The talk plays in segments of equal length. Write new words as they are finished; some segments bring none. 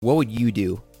What would you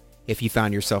do if you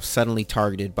found yourself suddenly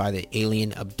targeted by the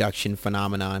alien abduction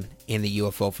phenomenon and the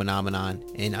UFO phenomenon,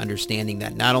 and understanding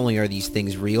that not only are these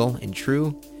things real and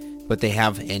true, but they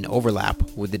have an overlap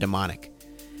with the demonic?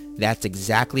 That's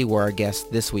exactly where our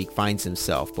guest this week finds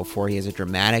himself before he has a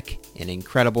dramatic and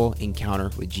incredible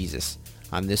encounter with Jesus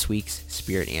on this week's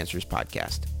Spirit Answers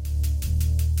podcast.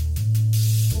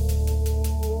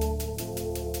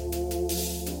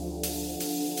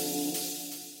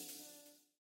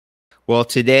 Well,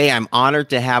 today I'm honored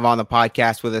to have on the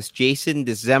podcast with us Jason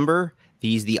December.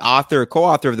 He's the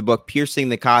co-author of the book Piercing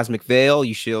the Cosmic Veil,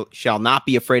 You Shall Not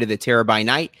Be Afraid of the Terror by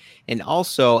Night, and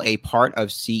also a part of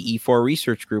CE4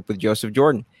 Research Group with Joseph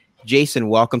Jordan. Jason,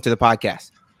 welcome to the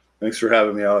podcast. Thanks for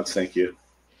having me, Alex. Thank you.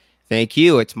 Thank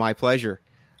you. It's my pleasure.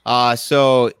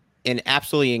 So an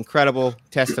absolutely incredible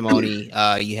testimony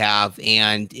you have,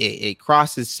 and it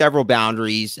crosses several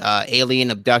boundaries,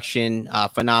 alien abduction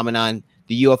phenomenon,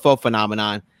 the UFO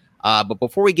phenomenon. But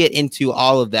before we get into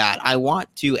all of that, I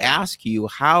want to ask you,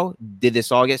 how did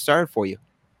this all get started for you?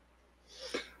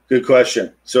 Good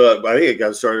question. So I think it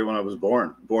got started when I was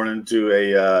born into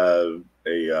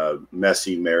a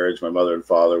messy marriage. My mother and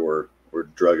father were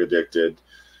drug addicted,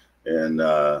 and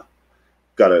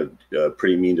got a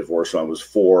pretty mean divorce when I was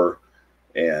 4.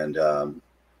 And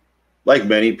like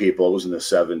many people, it was in the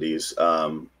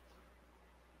 70s,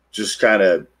 just kind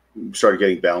of started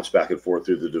getting bounced back and forth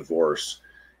through the divorce.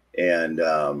 And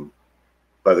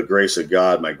by the grace of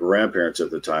God, my grandparents at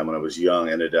the time, when I was young,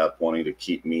 ended up wanting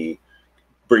to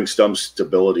bring some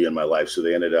stability in my life. So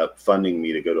they ended up funding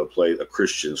me to go to a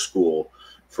Christian school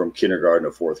from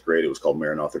kindergarten to 4th grade. It was called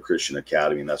Maranatha Christian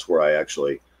Academy. And that's where I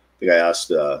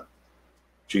asked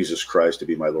Jesus Christ to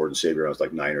be my Lord and Savior. I was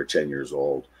like 9 or 10 years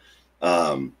old.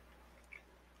 And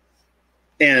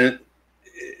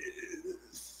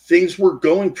things were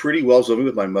going pretty well. I was living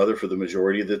with my mother for the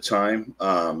majority of the time.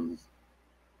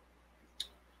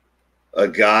 A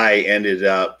guy ended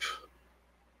up,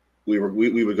 we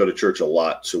would go to church a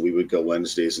lot. So we would go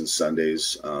Wednesdays and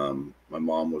Sundays. My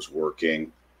mom was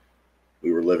working.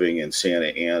 We were living in Santa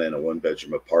Ana in a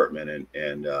 1-bedroom apartment.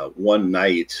 And one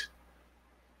night,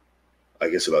 I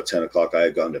guess about 10 o'clock, I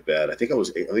had gone to bed. I think it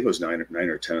was 9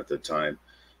 or 10 at the time.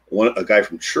 A guy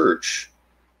from church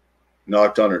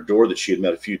knocked on her door that she had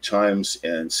met a few times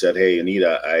and said, "Hey,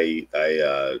 Anita,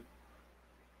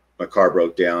 my car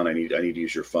broke down. I need to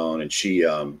use your phone." And she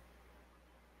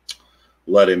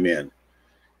let him in,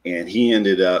 and he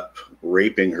ended up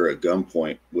raping her at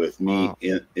gunpoint with me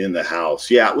in the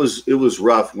house. Yeah, it was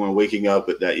rough when waking up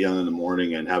at that young in the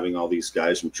morning and having all these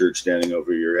guys from church standing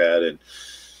over your head, and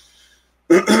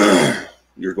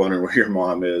you're wondering where your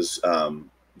mom is.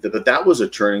 But that was a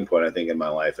turning point, I think, in my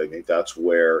life. I think that's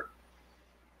where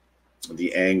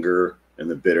the anger and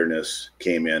the bitterness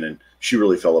came in, and she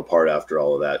really fell apart after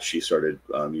all of that. She started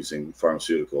using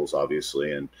pharmaceuticals,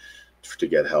 obviously, and to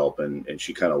get help, and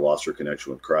she kind of lost her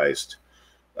connection with Christ.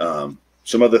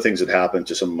 Some other things that happened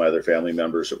to some of my other family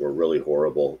members that were really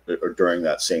horrible during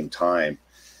that same time.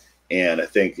 And I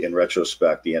think in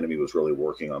retrospect, the enemy was really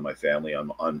working on my family,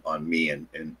 on me,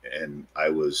 and I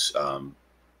was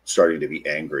starting to be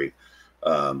angry.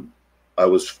 I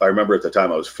remember at the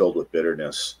time I was filled with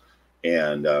bitterness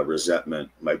and resentment.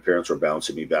 My parents were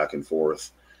bouncing me back and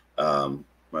forth.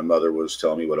 My mother was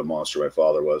telling me what a monster my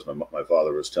father was. My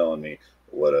father was telling me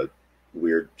what a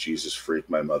weird Jesus freak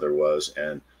my mother was.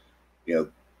 And, I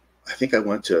think I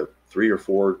went to 3 or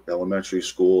 4 elementary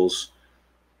schools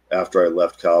after I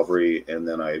left Calvary. And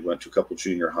then I went to a couple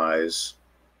junior highs,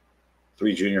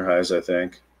 3 junior highs, I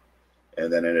think.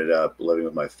 And then ended up living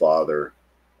with my father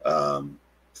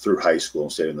through high school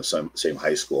and stayed in the same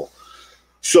high school.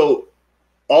 So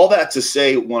all that to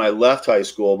say, when I left high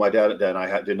school, my dad and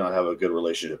I did not have a good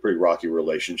relationship, a pretty rocky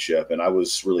relationship, and I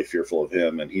was really fearful of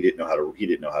him. And he didn't know how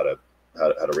to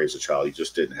raise a child. He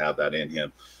just didn't have that in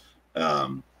him.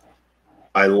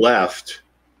 I left.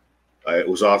 I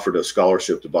was offered a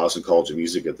scholarship to Boston College of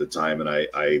Music at the time, and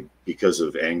I because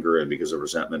of anger and because of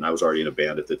resentment, I was already in a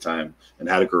band at the time and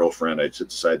had a girlfriend. I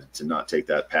decided to not take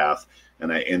that path,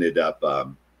 and I ended up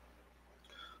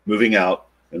moving out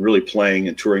and really playing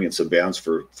and touring in some bands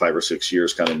for 5 or 6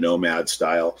 years, kind of nomad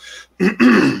style,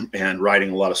 and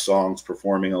writing a lot of songs,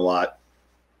 performing a lot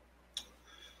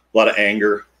of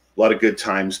anger, a lot of good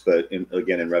times. But in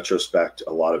retrospect,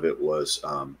 a lot of it was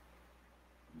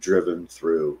driven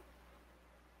through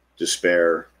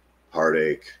despair,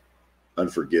 heartache,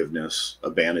 unforgiveness,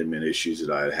 abandonment issues that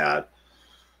I had had.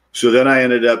 So then I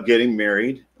ended up getting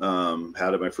married,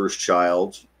 had my first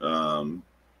child,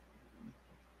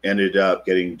 ended up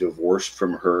getting divorced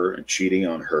from her and cheating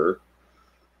on her.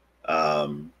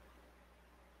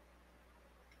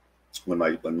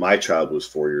 when my child was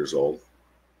 4 years old,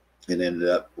 and ended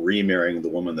up remarrying the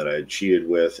woman that I had cheated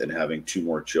with and having two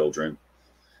more children,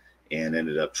 and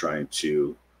ended up trying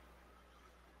to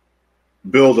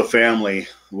build a family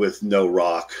with no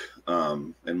rock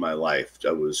in my life.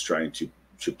 I was trying to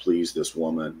please this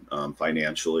woman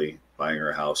financially, buying her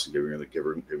a house and giving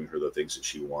her the things that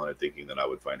she wanted, thinking that I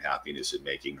would find happiness in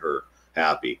making her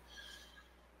happy.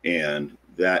 And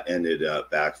that ended up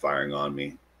backfiring on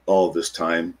me. All of this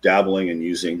time dabbling and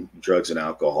using drugs and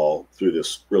alcohol through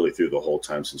the whole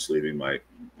time since leaving my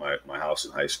house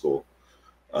in high school.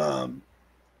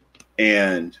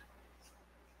 And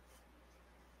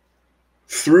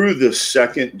through the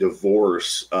second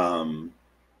divorce, I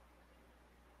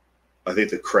think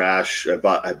the crash, I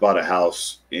bought a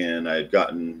house, and I had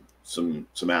gotten some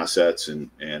assets,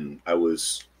 and I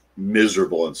was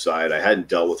miserable inside. I hadn't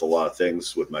dealt with a lot of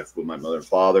things with my mother and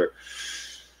father.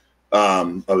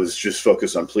 I was just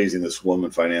focused on pleasing this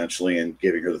woman financially and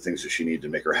giving her the things that she needed to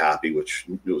make her happy, which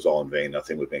it was all in vain.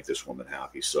 Nothing would make this woman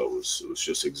happy. So it was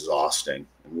just exhausting.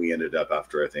 And we ended up,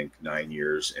 after I think 9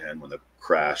 years, and when the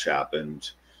crash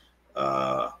happened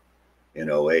in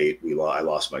 2008, I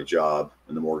lost my job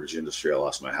in the mortgage industry. I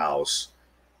lost my house,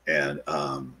 and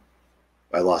I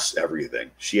lost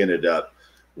everything. She ended up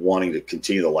wanting to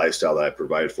continue the lifestyle that I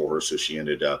provided for her. So she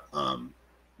ended up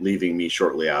leaving me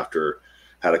shortly after.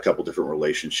 Had a couple different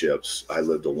relationships. I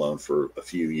lived alone for a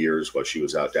few years while she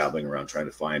was out dabbling around trying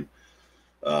to find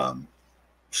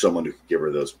someone who could give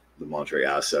her the monetary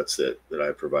assets that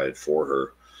I provided for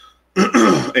her.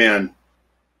 And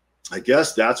I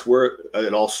guess that's where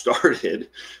it all started.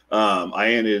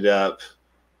 I ended up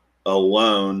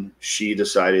alone. She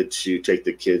decided to take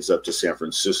the kids up to San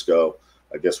Francisco.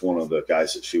 I guess one of the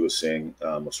guys that she was seeing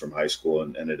was from high school,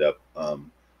 and ended up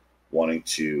wanting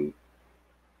to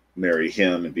marry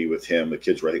him and be with him. The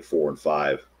kids were, I think, 4 and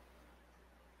 5.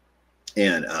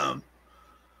 And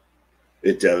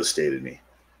it devastated me.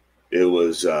 It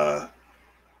was, I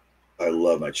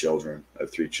love my children. I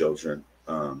have 3 children,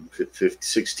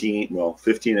 15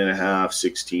 and a half,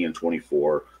 16, and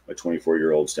 24. My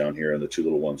 24-year-old's down here, and the 2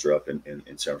 little ones are up in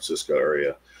San Francisco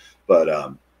area.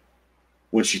 But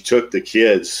when she took the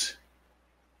kids,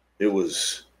 it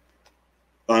was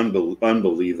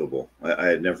unbelievable. I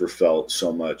had never felt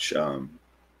so much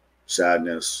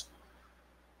sadness.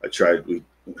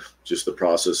 Just the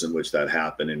process in which that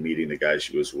happened, and meeting the guy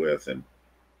she was with and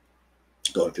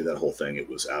going through that whole thing. It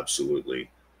was absolutely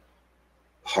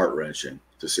heart-wrenching,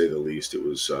 to say the least. It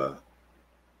was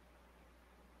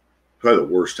probably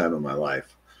the worst time of my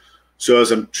life. So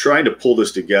as I'm trying to pull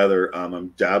this together, I'm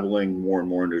dabbling more and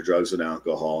more into drugs and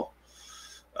alcohol.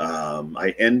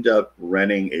 I end up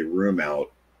renting a room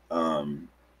out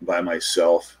by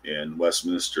myself in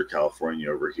Westminster,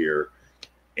 California, over here.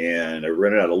 And I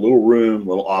rented out a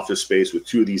little office space with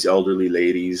 2 of these elderly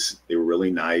ladies. They were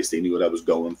really nice. They knew what I was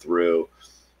going through.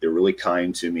 They were really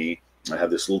kind to me. I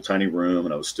had this little tiny room,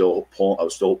 and I was still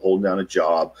holding down a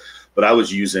job, but I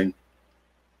was using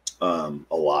a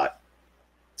lot.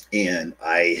 And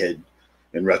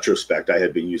in retrospect, I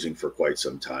had been using for quite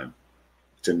some time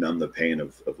to numb the pain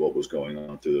of what was going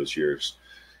on through those years.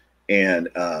 And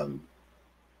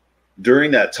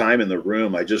during that time in the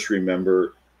room, I just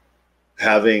remember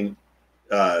having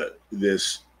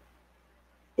this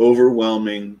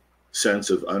overwhelming sense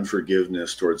of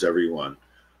unforgiveness towards everyone,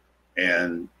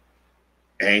 and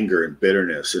anger and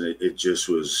bitterness. And it just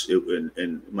was,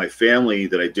 and my family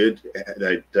that I did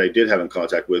have in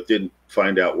contact with didn't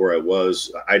find out where I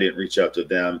was. I didn't reach out to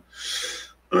them.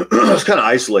 I was kind of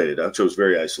isolated. I was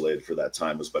very isolated for that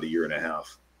time. It was about 1.5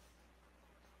 years.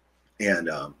 And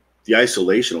the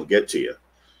isolation will get to you.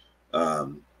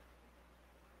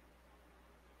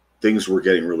 Things were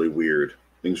getting really weird.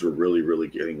 Things were really, really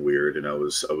getting weird. And I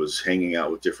was hanging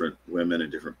out with different women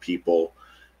and different people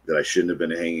that I shouldn't have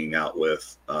been hanging out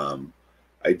with. I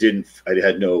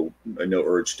had no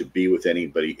urge to be with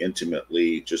anybody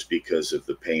intimately, just because of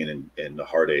the pain and the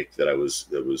heartache that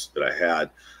I had.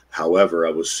 However,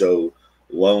 I was so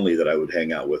lonely that I would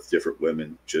hang out with different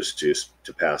women just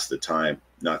to pass the time,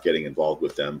 not getting involved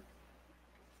with them,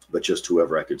 but just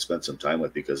whoever I could spend some time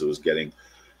with, because it was getting,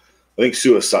 I think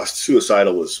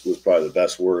suicidal was probably the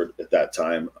best word at that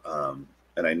time.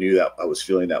 And I knew that I was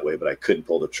feeling that way, but I couldn't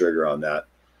pull the trigger on that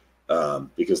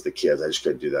because the kids, I just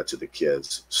couldn't do that to the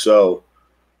kids. So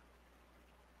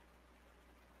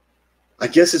I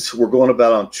guess we're going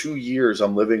about on 2 years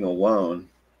I'm living alone,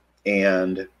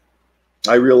 and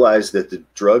I realized that the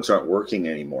drugs aren't working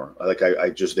anymore. Like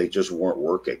they just weren't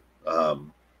working.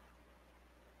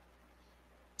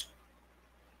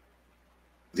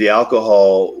 The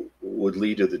alcohol would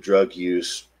lead to the drug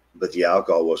use, but the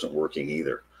alcohol wasn't working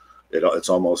either. It's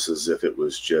almost as if it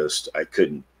was just, I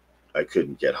couldn't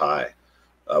get high.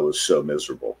 I was so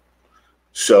miserable.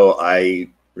 So I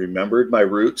remembered my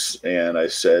roots and I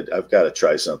said, I've got to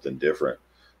try something different.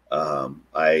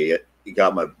 I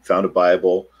found a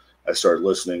Bible. I started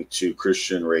listening to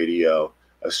Christian radio.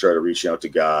 I started reaching out to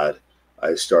God.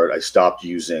 I stopped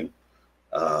using,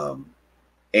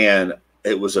 and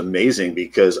it was amazing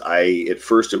because at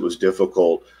first it was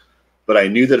difficult, but I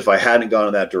knew that if I hadn't gone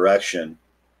in that direction,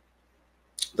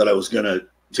 that I was going to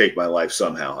take my life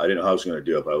somehow. I didn't know how I was going to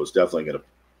do it, but I was definitely going to.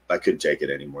 I couldn't take it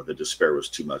anymore. The despair was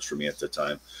too much for me at the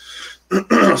time.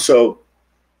 So,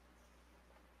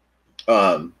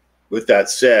 with that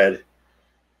said,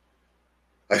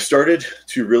 I started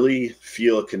to really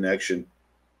feel a connection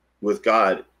with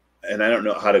God, and I don't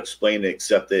know how to explain it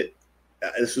except that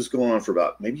this was going on for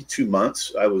about maybe 2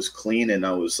 months. I was clean and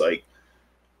I was like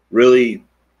really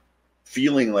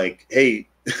feeling like, hey,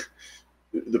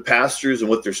 the pastors and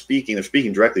what they're speaking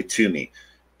directly to me.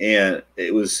 And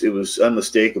it was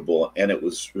unmistakable, and it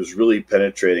was really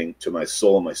penetrating to my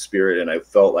soul and my spirit. And I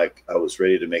felt like I was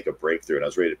ready to make a breakthrough, and I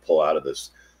was ready to pull out of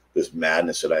this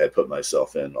madness that I had put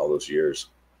myself in all those years.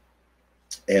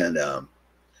 And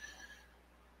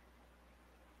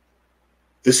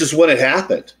this is when it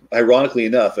happened, ironically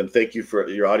enough. And thank you for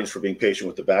your audience for being patient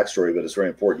with the backstory, but it's very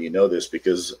important you know this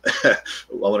because I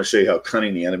want to show you how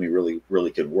cunning the enemy really, really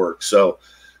can work. So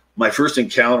my first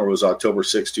encounter was October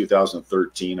 6,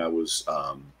 2013. I was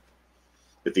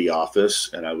at the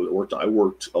office, and I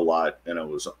worked a lot, and I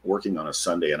was working on a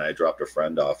Sunday, and I dropped a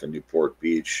friend off in Newport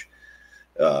Beach.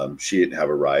 She didn't have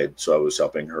a ride, so I was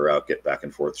helping her out, get back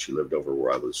and forth. She lived over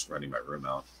where I was renting my room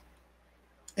out.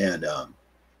 And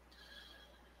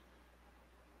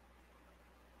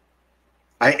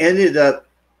I ended up,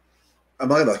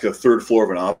 I'm on like the third floor of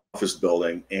an office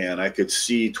building, and I could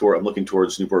see I'm looking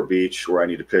towards Newport Beach where I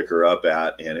need to pick her up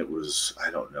at. And it was, I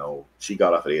don't know, she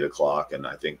got off at 8 o'clock, and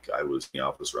I think I was in the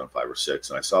office around 5 or 6.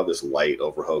 And I saw this light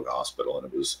over Hoag Hospital,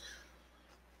 and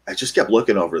I just kept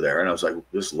looking over there, and I was like,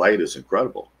 this light is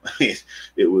incredible. I mean,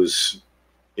 it was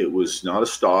not a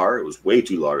star. It was way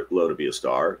too low to be a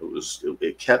star.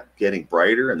 It kept getting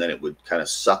brighter, and then it would kind of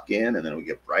suck in, and then it would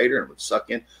get brighter and it would suck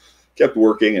in. Kept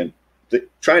working and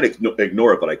trying to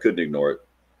ignore it, but I couldn't ignore it.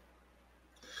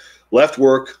 Left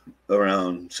work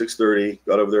around 6:30,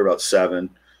 got over there about 7,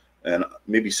 and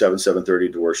maybe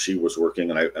 7:30 to where she was working,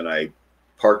 and I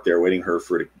parked there waiting her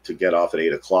to get off at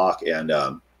 8 o'clock, and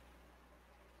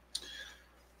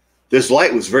this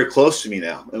light was very close to me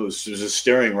now. It was just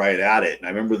staring right at it. And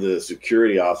I remember the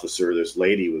security officer, this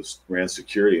lady ran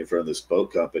security in front of this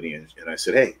boat company, and I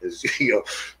said, hey,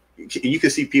 you can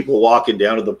see people walking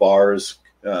down to the bars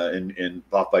in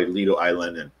off by Lido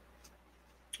Island, and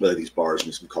these bars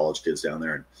and some college kids down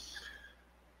there. And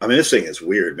I mean, this thing is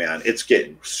weird, man. It's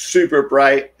getting super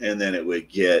bright, and then it would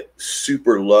get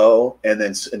super low, and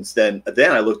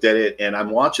then I looked at it, and I'm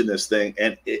watching this thing,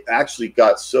 and it actually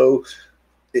got so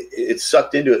it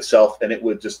sucked into itself, and it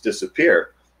would just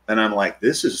disappear. And I'm like,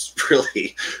 this is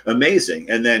really amazing.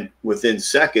 And then within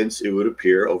seconds, it would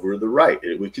appear over to the right.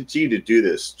 It would continue to do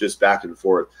this just back and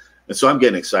forth. And so I'm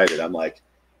getting excited. I'm like,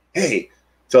 hey,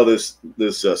 tell this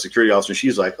security officer.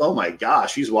 She's like, oh my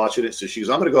gosh, she's watching it. So she goes,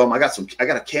 I'm going to go home. I got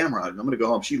a camera. I'm going to go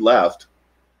home. She left.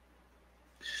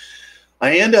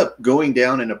 I end up going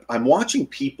down, and I'm watching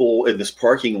people in this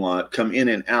parking lot come in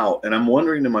and out. And I'm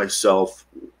wondering to myself,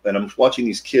 and I'm watching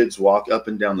these kids walk up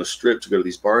and down the strip to go to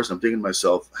these bars. And I'm thinking to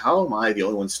myself, how am I the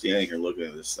only one standing here looking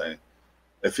at this thing?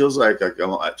 It feels like I'm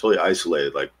totally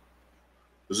isolated. Like,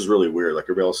 this is really weird. Like,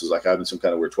 everybody else is like having some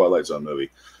kind of weird Twilight Zone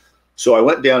movie. So I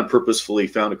went down and purposefully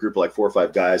found a group of like 4 or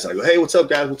 5 guys. And I go, hey, what's up,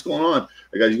 guys? What's going on?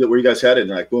 I go, where you guys headed?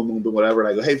 And they're like, boom, boom, boom, whatever. And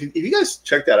I go, hey, if you guys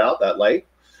check that out, that light.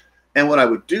 And when I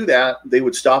would do that, they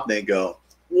would stop and they'd go,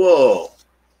 whoa,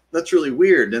 that's really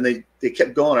weird. And they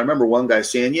kept going. I remember one guy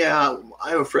saying, yeah, I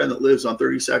have a friend that lives on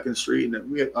 32nd Street, and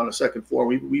we on a second floor.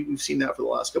 We've seen that for the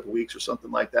last couple of weeks or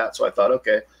something like that. So I thought,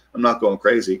 okay, I'm not going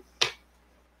crazy.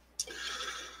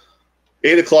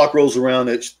 8 o'clock rolls around.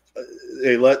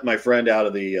 They let my friend out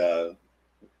of the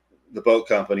boat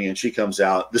company, and she comes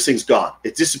out. This thing's gone.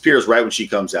 It disappears right when she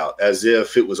comes out, as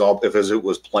if it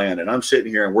was planned. And I'm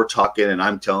sitting here, and we're talking, and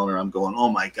I'm telling her, I'm going, oh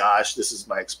my gosh, this is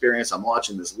my experience. I'm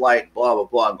watching this light, blah blah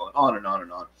blah. I'm going on and on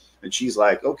and on. And she's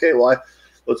like, okay, well,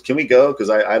 can we go? Because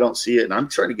I don't see it. And I'm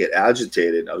trying to get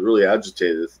agitated. I was really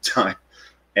agitated at the time,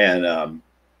 and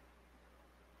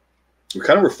we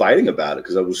kind of were fighting about it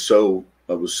because I was so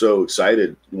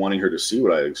excited, wanting her to see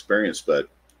what I had experienced, but it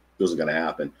wasn't going to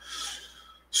happen.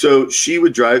 So she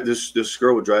would drive, this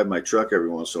girl would drive my truck every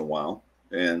once in a while.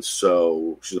 And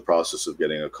so she's in the process of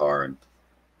getting a car and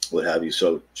what have you.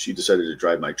 So she decided to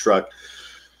drive my truck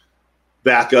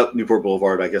back up Newport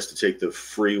Boulevard, I guess, to take the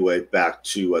freeway back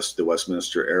to the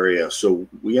Westminster area. So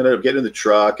we ended up getting in the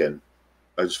truck, and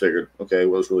I just figured, okay,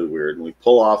 well, it was really weird. And we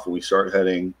pull off and we start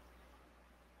heading,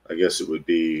 I guess it would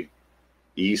be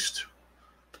east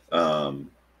or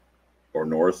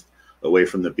north, away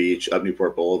from the beach, up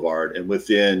Newport Boulevard. And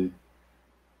within,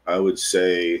 I would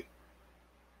say,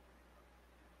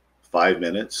 5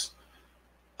 minutes,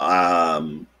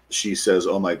 she says,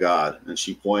 "Oh my God!" And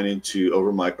she pointed to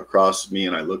across me,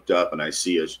 and I looked up and I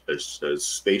see a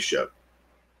spaceship.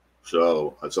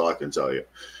 So that's all I can tell you.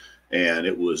 And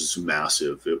it was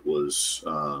massive. It was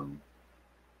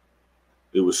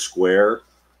square,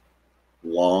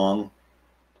 long,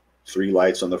 3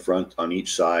 lights on the front on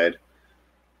each side.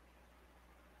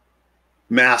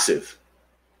 Massive.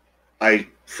 I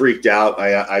freaked out.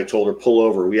 I told her, pull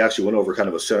over. We actually went over kind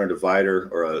of a center divider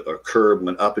or a curb,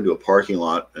 went up into a parking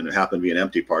lot, and it happened to be an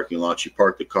empty parking lot. She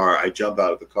parked the car. I jump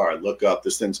out of the car. I look up.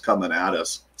 This thing's coming at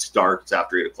us. It's dark. It's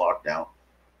after 8 o'clock now.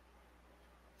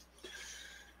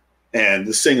 And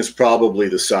this thing is probably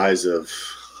the size of,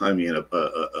 I mean,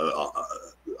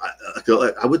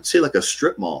 I would say like a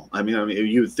strip mall. I mean,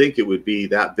 you would think it would be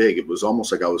that big. It was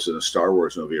almost like I was in a Star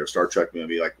Wars movie or Star Trek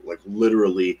movie, like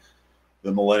literally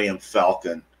the Millennium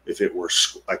Falcon, if it were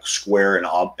like square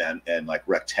and like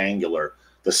rectangular,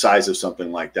 the size of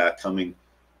something like that coming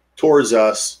towards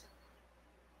us,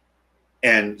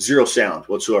 and zero sound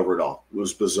whatsoever at all. It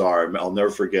was bizarre. I'll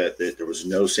never forget that there was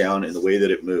no sound in the way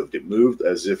that it moved. It moved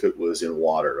as if it was in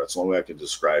water. That's the only way I can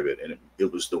describe it. And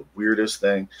it was the weirdest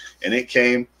thing. And it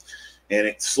came and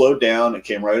it slowed down. It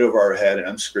came right over our head, and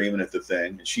I'm screaming at the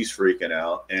thing, and she's freaking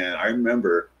out. And I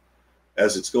remember,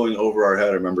 as it's going over our head,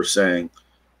 I remember saying,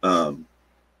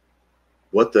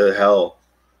 "What the hell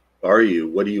are you?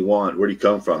 What do you want? Where do you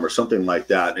come from?" or something like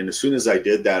that. And as soon as I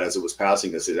did that, as it was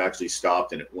passing us, it actually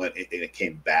stopped, and it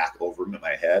came back over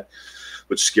my head,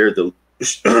 which scared the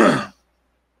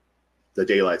the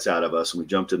daylights out of us. And we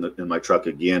jumped in my truck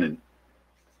again, and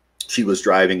she was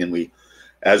driving, and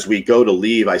as we go to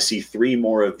leave, I see 3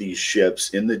 more of these ships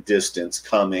in the distance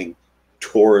coming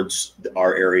towards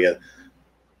our area.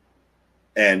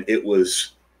 And it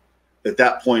was, at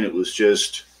that point, it was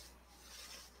just,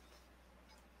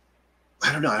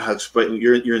 I don't know how to explain.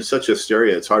 You're in such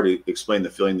hysteria. It's hard to explain the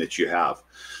feeling that you have.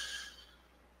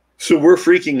 So we're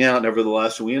freaking out,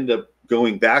 nevertheless. And we end up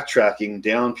backtracking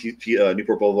down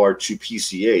Newport Boulevard to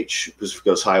PCH, Pacific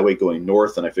Coast Highway, going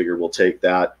north. And I figured we'll take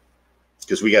that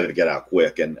because we got to get out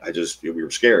quick. And we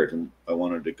were scared, and I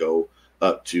wanted to go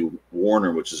up to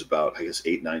Warner, which is about, I guess,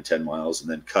 8, 9, 10 miles, and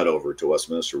then cut over to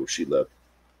Westminster where she lived.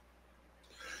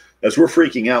 As we're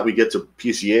freaking out, we get to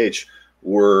PCH.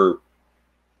 We're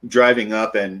driving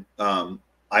up, and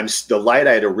the light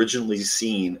I had originally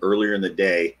seen earlier in the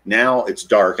day. Now it's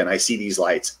dark, and I see these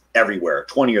lights everywhere,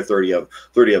 20 or 30 of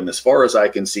them, as far as I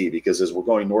can see. Because as we're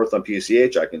going north on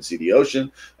PCH, I can see the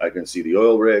ocean, I can see the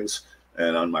oil rigs,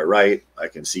 and on my right, I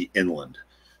can see inland.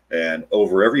 And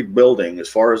over every building, as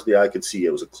far as the eye could see,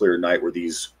 it was a clear night, where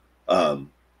these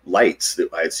lights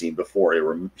that I had seen before, they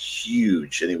were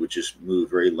huge, and they would just move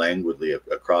very languidly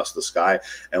across the sky.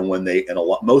 And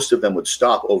most of them would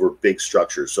stop over big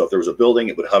structures. So if there was a building,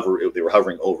 it would hover. They were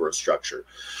hovering over a structure.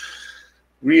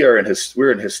 We're in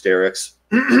hysterics.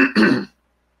 And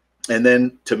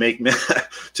then to make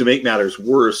matters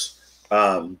worse,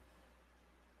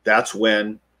 that's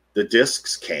when the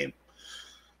discs came.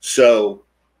 So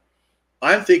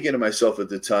I'm thinking to myself at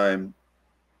the time,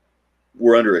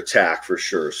 we're under attack for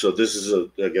sure. So this is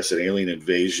I guess an alien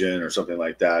invasion or something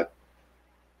like that.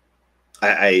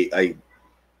 It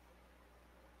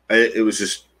was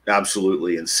just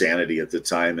absolutely insanity at the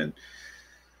time. And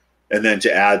then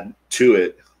to add to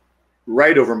it,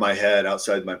 right over my head,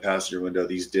 outside my passenger window,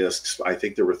 these discs, I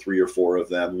think there were 3 or 4 of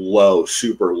them, low,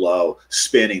 super low,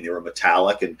 spinning. They were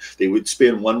metallic, and they would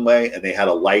spin one way, and they had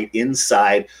a light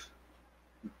inside.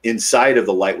 Inside of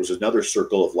the light was another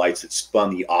circle of lights that spun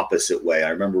the opposite way. I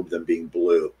remember them being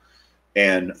blue,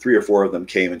 and 3 or 4 of them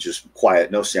came and just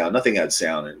quiet, no sound, nothing had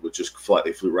sound. It would just fly.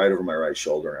 They flew right over my right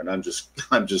shoulder, and I'm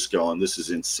just going, this is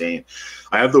insane.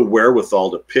 I have the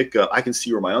wherewithal to pick up. I can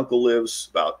see where my uncle lives,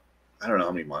 about, I don't know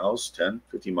how many miles, 10,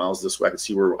 15 miles this way. I can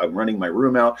see where I'm running my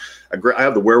room out. I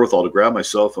have the wherewithal to grab my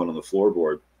cell phone on the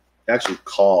floorboard, actually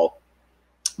call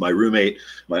my roommate,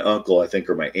 my uncle, I think,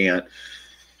 or my aunt.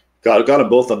 Got them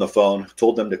both on the phone,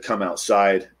 told them to come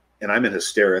outside, and I'm in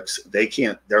hysterics.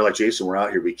 They're like, "Jason, we're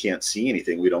out here. We can't see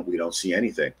anything. We don't see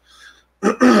anything."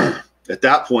 At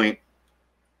that point,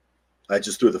 I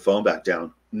just threw the phone back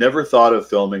down. never thought of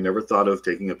filming, never thought of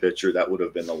taking a picture. That would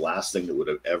have been the last thing that would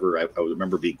have ever. I would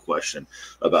remember being questioned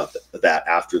about that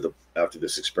after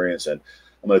this experience. And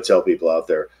I'm going to tell people out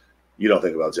there, you don't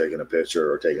think about taking a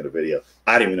picture or taking a video.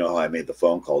 I don't even know how I made the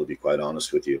phone call, to be quite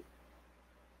honest with you.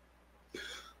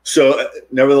 So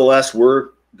nevertheless, we're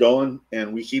going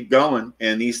and we keep going,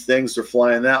 and these things are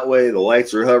flying that way. The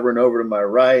lights are hovering over to my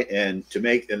right, and to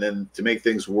make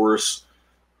things worse,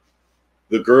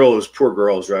 the poor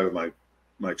girl was driving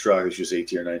my truck. She was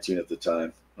 18 or 19 at the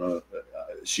time. I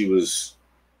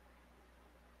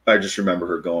just remember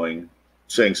her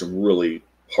saying some really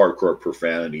hardcore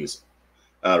profanities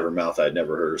out of her mouth I'd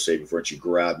never heard her say before. And she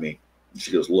grabbed me. And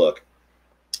she goes, "Look."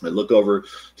 I look over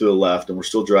to the left, and we're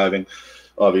still driving,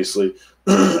 obviously.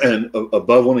 And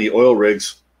above one of the oil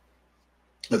rigs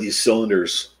are these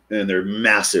cylinders, and they're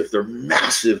massive. They're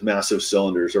massive, massive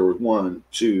cylinders. There were 1,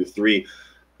 2, 3.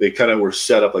 They kind of were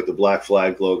set up like the Black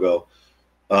Flag logo,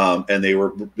 and they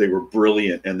were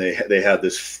brilliant. And they had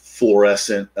this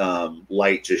fluorescent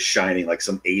light just shining like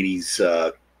some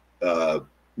 80s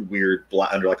weird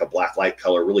under like a black light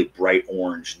color, really bright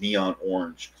orange, neon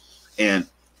orange. And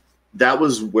that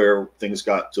was where things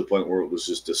got to a point where it was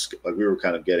just like we were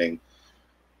kind of getting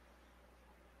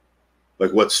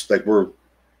like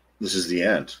this is the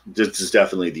end. This is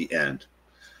definitely the end.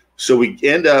 So we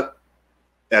end up,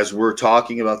 as we're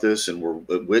talking about this and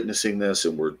we're witnessing this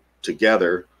and we're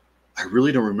together, I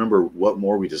really don't remember what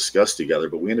more we discussed together,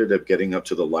 but we ended up getting up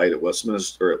to the light at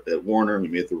Westminster, or at Warner, and we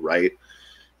made the right.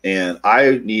 And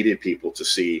I needed people to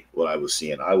see what I was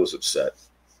seeing. I was upset.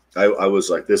 I was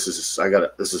like, this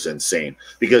is insane.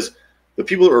 Because the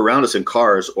people that were around us in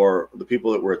cars, or the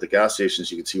people that were at the gas stations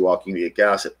you could see walking to get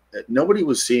gas, nobody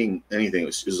was seeing anything.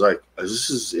 It was like, this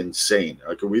is insane.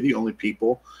 Like, are we the only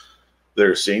people that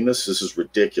are seeing this? This is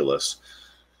ridiculous.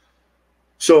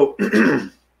 So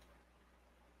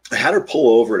I had her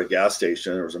pull over at a gas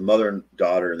station. There was a mother and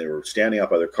daughter, and they were standing out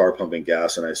by their car pumping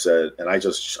gas. And I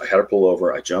had her pull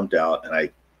over. I jumped out, and I'm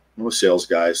a sales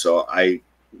guy, so I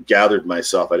gathered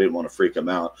myself. I didn't want to freak them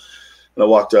out. And I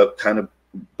walked up kind of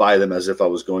by them as if I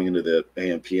was going into the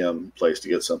AM/PM place to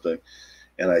get something.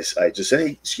 And I just said,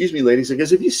 "Hey, excuse me, ladies. I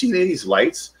guess, have you seen any of these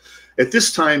lights?" At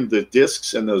this time, the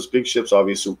discs and those big ships,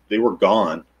 obviously, they were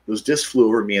gone. Those discs flew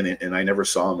over me, and I never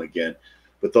saw them again.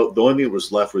 But the only thing that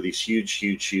was left were these huge,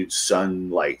 huge, huge sun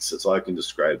lights. That's all I can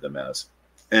describe them as.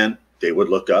 And they would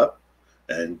look up,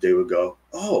 and they would go,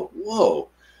 "Oh, whoa!"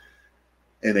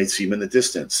 And they'd see them in the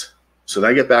distance. So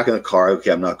then I get back in the car.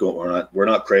 Okay, we're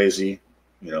not crazy.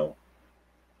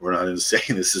 We're not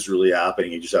insane. This is really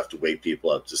happening. You just have to wake people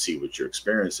up to see what you're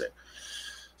experiencing.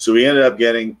 So we ended up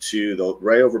getting to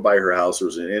right over by her house. There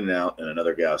was an In-N-Out and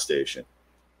another gas station.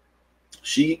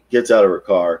 She gets out of her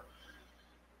car.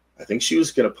 I think she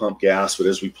was going to pump gas, but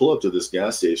as we pull up to this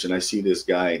gas station, I see this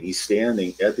guy, and he's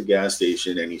standing at the gas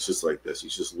station, and he's just like this.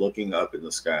 He's just looking up in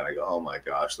the sky, and I go, "Oh my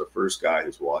gosh, the first guy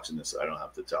who's watching this, I don't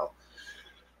have to tell."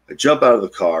 I jump out of the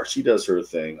car. She does her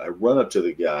thing. I run up to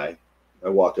the guy. I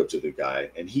walk up to the guy,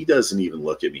 and he doesn't even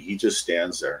look at me. He just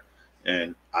stands there,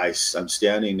 and I'm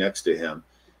standing next to him,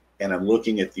 and I'm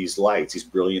looking at these lights, these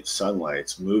brilliant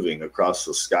sunlights moving across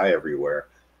the sky everywhere.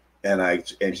 And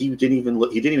he didn't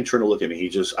even turn to look at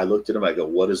me. I looked at him. I go,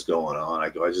 "What is going on?" I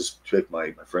go, "I just picked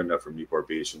my friend up from Newport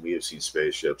Beach, and we have seen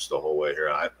spaceships the whole way here.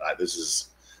 And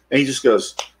he just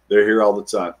goes, "They're here all the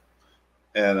time."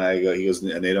 And he goes,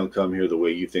 "And they don't come here the way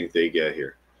you think they get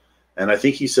here." And I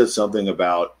think he said something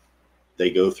about they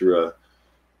go through a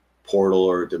portal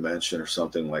or a dimension or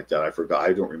something like that. I forgot.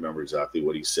 I don't remember exactly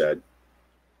what he said.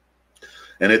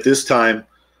 And at this time,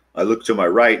 I looked to my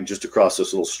right, and just across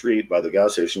this little street by the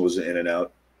gas station was an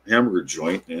In-N-Out hamburger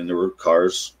joint, and there were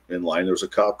cars in line. There was a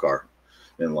cop car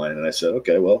in line. And I said,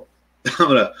 "Okay, well, I'm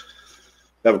going to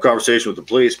have a conversation with the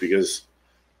police because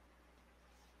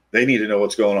they need to know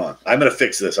what's going on. I'm going to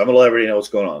fix this. I'm going to let everybody know what's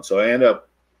going on." So I end up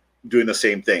doing the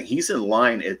same thing. He's in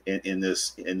line in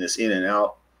this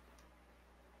In-N-Out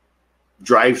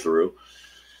drive-through,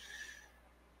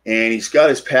 and he's got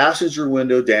his passenger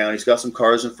window down. He's got some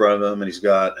cars in front of him, and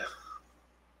I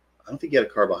don't think he had a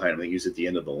car behind him. I think he's at the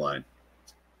end of the line.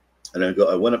 And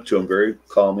I went up to him very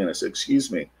calmly, and I said,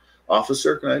 "Excuse me,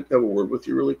 officer, can I have a word with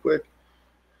you really quick?"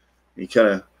 He kind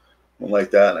of went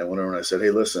like that, and I went over and I said, "Hey,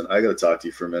 listen, I got to talk to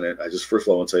you for a minute. First of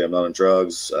all, I want to tell you I'm not on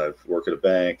drugs. I work at a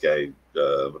bank. I'm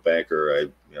a banker.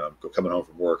 I'm coming home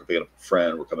from work. I'm picking up a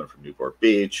friend. We're coming from Newport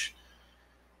Beach.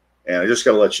 And I just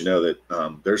got to let you know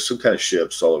that there's some kind of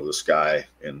ships all over the sky,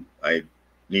 and I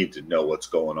need to know what's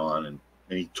going on." And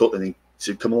he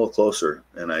said, "Come a little closer."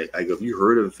 And I go, "Have you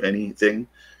heard of anything?"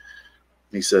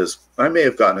 And he says, "I may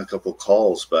have gotten a couple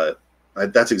calls, but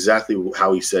That's exactly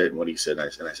how he said it and what he said.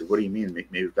 And I said, what do you mean? Maybe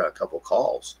we've got a couple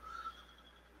calls.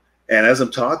 And as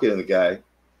I'm talking to the guy,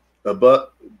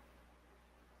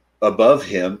 above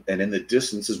him and in the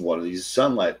distance is one of these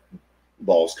sunlight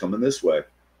balls coming this way.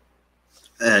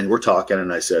 And we're talking,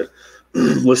 and I said,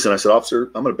 listen, I said,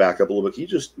 officer, I'm going to back up a little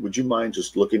bit. Would you mind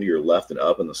just looking to your left and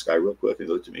up in the sky real quick? And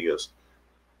he looked at me, he goes,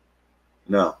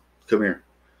 no, come here.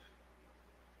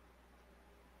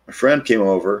 My friend came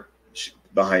over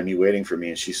behind me waiting for me,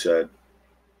 and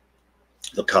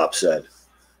the cop said,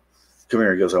 come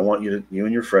here. He goes, I want you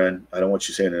and your friend, I don't want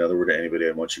you saying another word to anybody.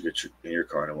 I want you to get in your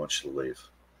car, and I want you to leave.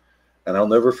 And I'll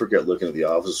never forget looking at the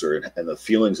officer and the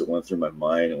feelings that went through my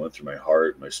mind and went through my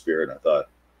heart and my spirit. And I thought,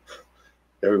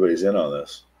 everybody's in on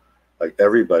this. Like,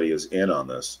 everybody is in on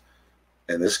this.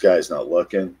 And this guy's not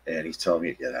looking, and he's telling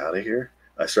me to get out of here.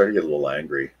 I started to get a little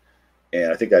angry.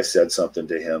 And I think I said something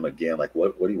to him again, like,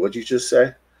 what'd you just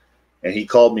say? And he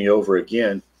called me over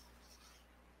again.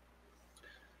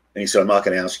 And he said, I'm not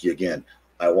going to ask you again.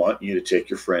 I want you to take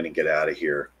your friend and get out of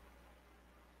here.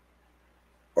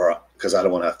 Or because I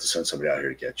don't want to have to send somebody out here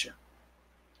to get you.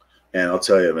 And I'll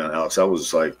tell you, man, Alex, I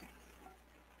was like,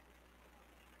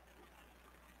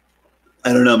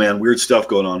 I don't know, man, weird stuff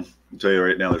going on. I'll tell you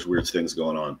right now, there's weird things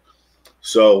going on.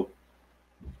 So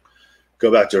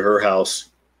go back to her house,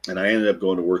 and I ended up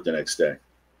going to work the next day.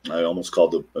 I almost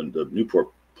called the Newport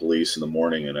police in the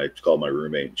morning, and I called my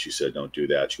roommate, and she said, don't do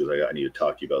that. She goes, I need to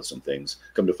talk to you about some things.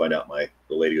 Come to find out,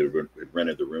 the lady who had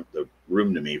rented the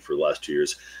room to me for the last 2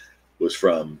 years was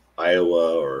from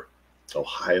Iowa or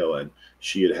Ohio, and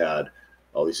she had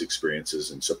all these experiences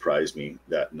and surprised me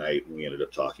that night. We ended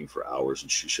up talking for hours,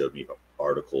 and she showed me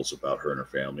articles about her and her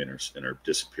family and her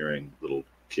disappearing little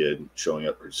kid showing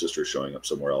up, her sister showing up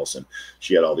somewhere else, and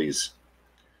she had all this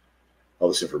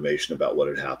information about what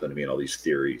had happened to me and all these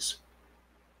theories.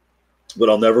 But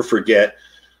I'll never forget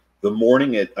the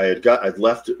morning I'd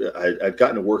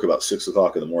gotten to work about 6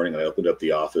 o'clock in the morning, and I opened up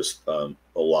the office a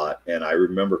lot, and I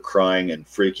remember crying and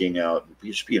freaking out and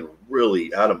just being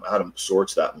really out of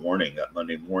sorts that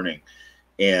Monday morning.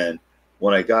 And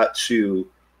when I got to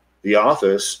the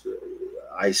office,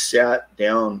 I sat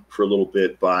down for a little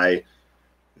bit by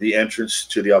the entrance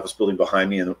to the office building behind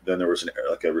me, and then there was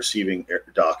a receiving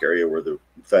dock area where the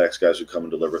FedEx guys would come and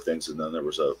deliver things, and then there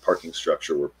was a parking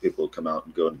structure where people would come out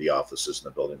and go into the offices in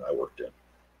the building I worked in.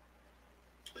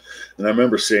 And I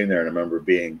remember sitting there, and I remember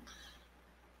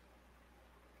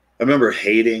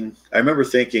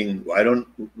thinking,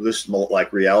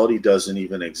 reality doesn't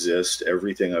even exist.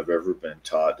 Everything I've ever been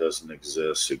taught doesn't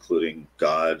exist, including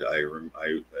God.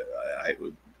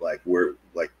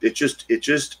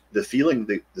 The feeling,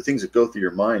 the things that go through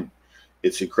your mind,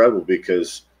 it's incredible,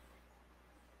 because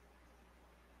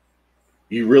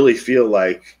you really feel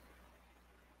like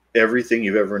everything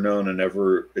you've ever known and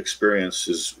ever experienced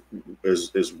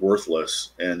is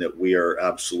worthless, and that we are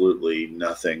absolutely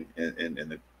nothing in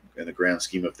the grand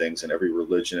scheme of things, and every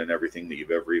religion and everything that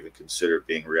you've ever even considered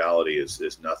being reality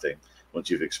is nothing once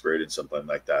you've experienced something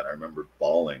like that. I remember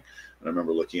bawling, and I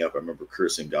remember looking up, I remember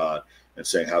cursing God and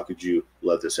saying, how could you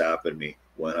let this happen to me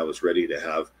when I was ready to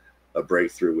have a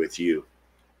breakthrough with you?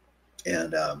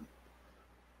 And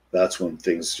that's when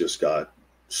things just got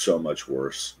so much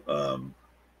worse.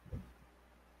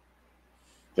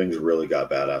 Things really got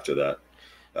bad after that.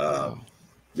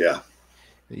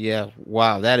 Yeah.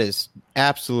 Wow. That is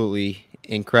absolutely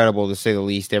incredible, to say the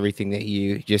least, everything that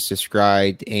you just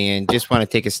described. And just want to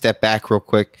take a step back real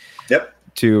quick. Yep.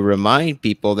 To remind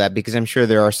people that, because I'm sure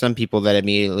there are some people that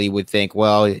immediately would think,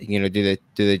 well, do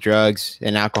the drugs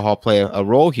and alcohol play a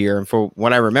role here? And for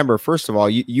what I remember, first of all,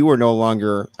 you were no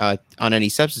longer on any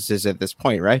substances at this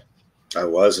point, right? I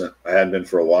wasn't. I hadn't been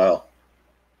for a while.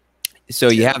 So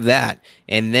you have that,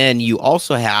 and then you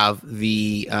also have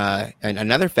the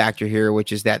another factor here,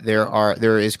 which is that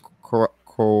there is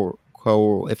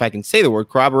if I can say the word,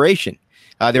 corroboration.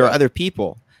 There are other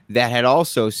people that had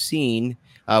also seen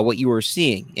what you were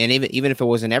seeing, and even if it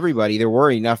wasn't everybody, there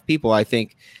were enough people. I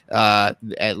think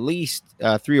at least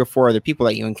 3 or 4 other people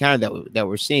that you encountered that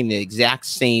were seeing the exact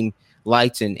same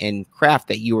lights and craft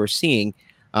that you were seeing.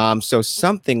 So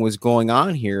something was going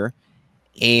on here.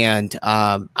 And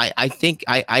I think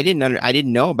I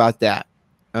didn't know about that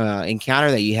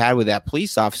encounter that you had with that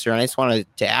police officer, and I just wanted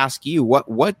to ask you,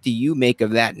 what do you make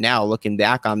of that now, looking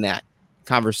back on that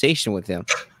conversation with him?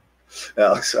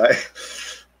 Alex,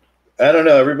 I don't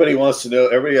know. Everybody wants to know.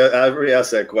 Everybody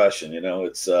asks that question.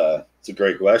 It's a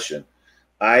great question.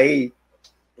 I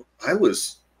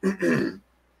was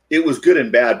it was good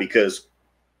and bad, because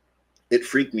it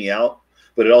freaked me out,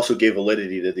 but it also gave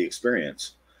validity to the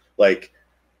experience. Like,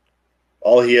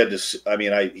 All he had to, I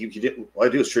mean, he didn't, all I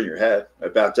do is turn your head. I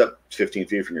backed up 15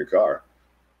 feet from your car.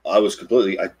 I was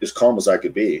completely as calm as I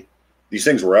could be. These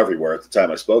things were everywhere at the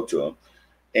time I spoke to him.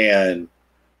 And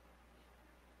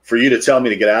for you to tell me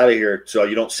to get out of here so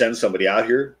you don't send somebody out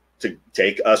here to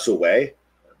take us away,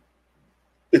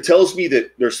 it tells me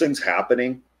that there's things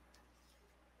happening.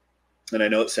 And I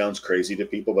know it sounds crazy to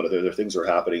people, but there things are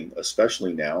happening,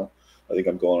 especially now. I think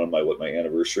I'm going on my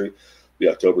anniversary, be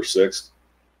October 6th,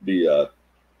 be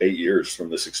 8 years from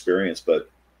this experience. But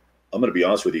I'm going to be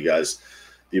honest with you guys.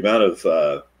 The amount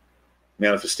of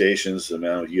manifestations, the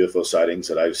amount of UFO sightings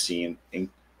that I've seen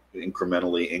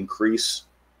incrementally increase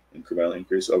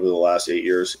over the last 8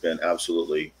 years has been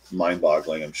absolutely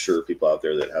mind-boggling. I'm sure people out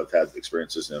there that have had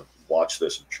experiences and have watched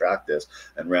this and tracked this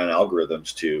and ran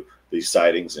algorithms to these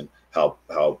sightings and how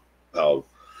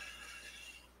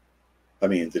I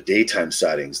mean, the daytime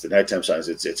sightings, the nighttime sightings,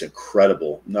 it's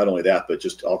incredible. Not only that, but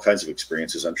just all kinds of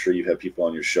experiences. I'm sure you've had people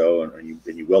on your show, and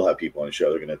you will have people on your show.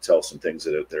 They're going to tell some things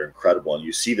that are incredible, and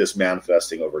you see this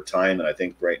manifesting over time. And I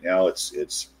think right now it's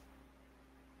just,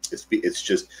 I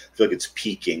feel like it's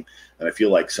peaking, and I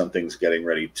feel like something's getting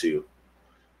ready to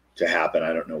happen.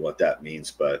 I don't know what that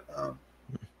means, but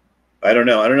I don't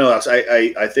know.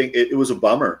 I think it was a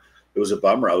bummer. It was a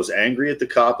bummer. I was angry at the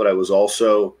cop, but I was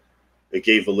also, it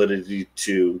gave validity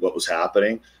to what was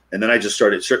happening. And then I just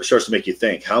starts to make you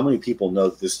think, how many people know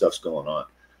that this stuff's going on?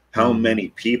 How many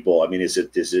people? I mean, it's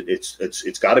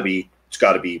got to be,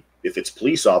 if it's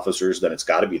police officers, then it's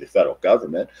got to be the federal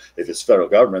government. If it's federal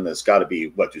government, then it's got to be,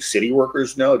 what do city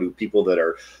workers know? Do people that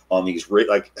are on these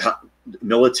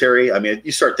military? I mean,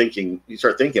 you start thinking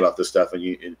about this stuff, and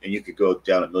you could go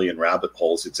down a million rabbit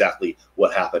holes. Exactly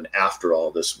what happened after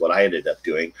all this, what I ended up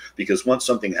doing, because once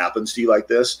something happens to you like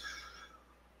this,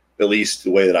 at least the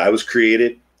way that I was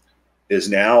created, is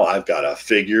now I've got to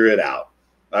figure it out.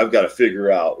 I've got to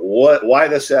figure out why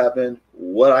this happened,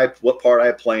 what part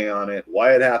I play on it,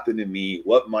 why it happened to me,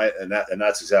 and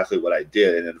that's exactly what I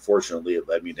did. And unfortunately, it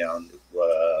led me down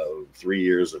 3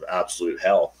 years of absolute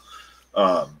hell.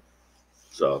 And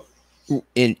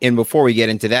before we get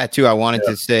into that too, I wanted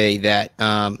to say that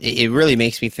it really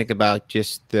makes me think about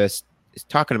just this,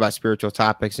 talking about spiritual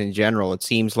topics in general. It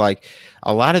seems like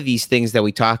a lot of these things that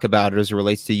we talk about as it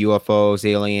relates to UFOs,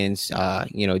 aliens,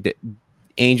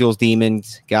 angels,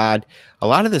 demons, God, a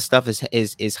lot of this stuff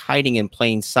is hiding in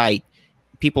plain sight.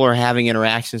 People are having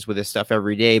interactions with this stuff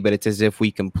every day, but it's as if we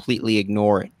completely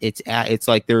ignore it. It's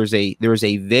like there's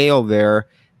a veil there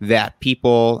that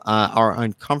people are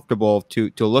uncomfortable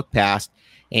to look past.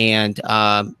 And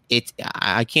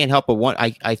I can't help but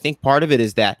I think part of it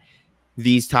is that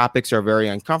these topics are very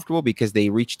uncomfortable because they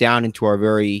reach down into our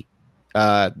very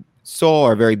soul,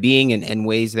 our very being, and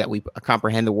ways that we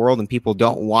comprehend the world, and people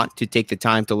don't want to take the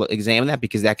time to examine that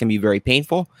because that can be very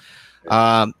painful.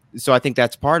 So I think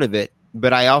that's part of it.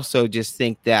 But I also just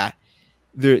think that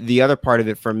the other part of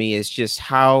it for me is just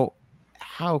how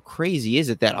crazy is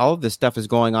it that all of this stuff is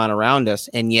going on around us,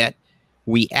 and yet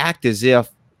we act as if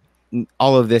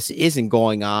all of this isn't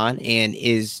going on and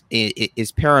is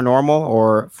paranormal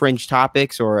or fringe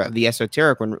topics or the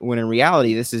esoteric, when in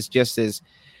reality this is just as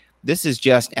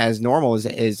normal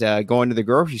as going to the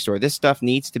grocery store. This stuff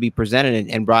needs to be presented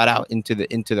and brought out into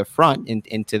the front,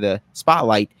 into the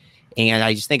spotlight. And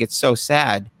I just think it's so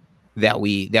sad that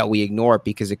we ignore it,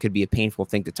 because it could be a painful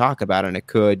thing to talk about, and it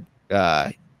could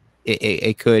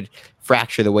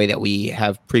fracture the way that we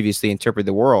have previously interpreted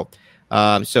the world.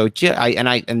 And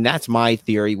that's my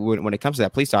theory when it comes to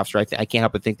that police officer. I can't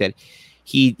help but think that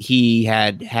he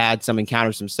had some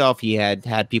encounters himself. He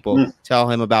had people tell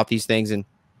him about these things, and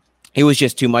it was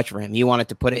just too much for him. He wanted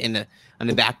to put it on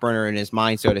the back burner in his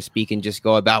mind, so to speak, and just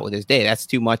go about with his day. That's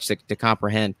too much to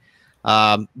comprehend.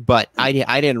 But I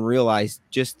didn't realize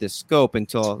just the scope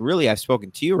until really I've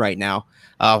spoken to you right now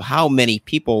of how many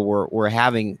people were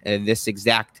having this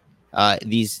exact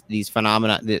these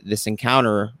phenomena, this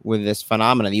encounter with this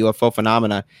phenomena, the UFO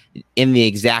phenomena, in the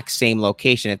exact same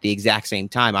location at the exact same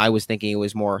time. I was thinking it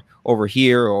was more over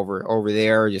here, over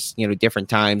there, just different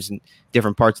times and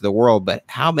different parts of the world. But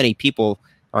how many people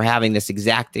are having this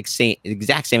exact same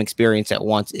experience at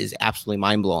once is absolutely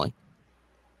mind blowing.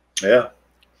 Yeah.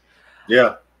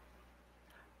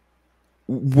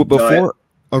 Go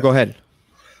ahead.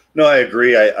 No, I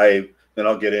agree. And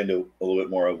I'll get into a little bit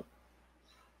more of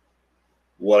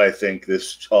what I think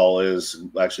this all is,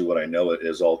 actually what I know it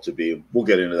is all to be. We'll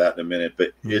get into that in a minute,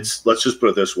 but let's just put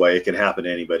it this way. It can happen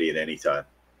to anybody at any time.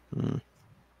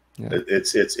 Yeah.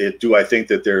 Do I think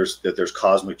that there's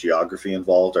cosmic geography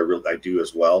involved? I do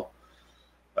as well.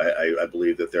 I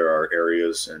believe that there are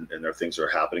areas and there are things that are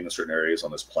happening in certain areas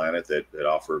on this planet that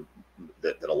offer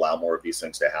that allow more of these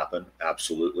things to happen.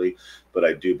 Absolutely, but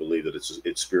I do believe that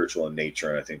it's spiritual in nature,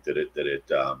 and I think that it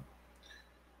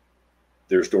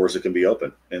there's doors that can be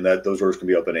open, and that those doors can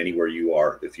be open anywhere you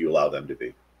are if you allow them to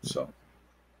be. So,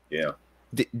 yeah.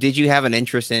 Did you have an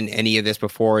interest in any of this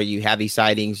before? You had these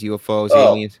sightings, UFOs, Oh,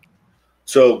 aliens?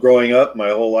 so growing up, my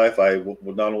whole life,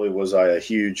 not only was I a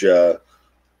huge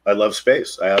I love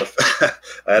space. I had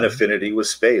I had affinity with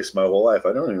space my whole life.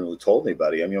 I don't even really told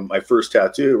anybody. I mean, my first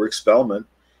tattoo, Rick Spellman,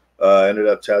 ended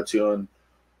up tattooing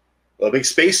a big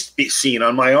space scene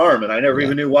on my arm, and I never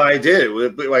even knew why I did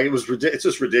it. Like it's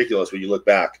just ridiculous when you look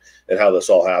back at how this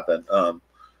all happened.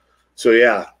 So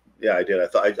yeah, I did. I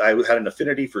thought I had an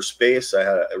affinity for space. I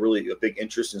had a big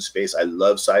interest in space. I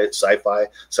love sci-fi,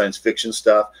 science fiction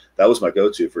stuff. That was my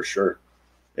go-to for sure.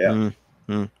 Yeah.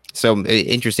 Mm-hmm. So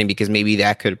interesting, because maybe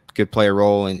that could play a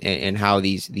role in how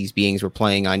these beings were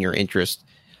playing on your interest.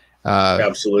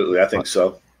 Absolutely, I think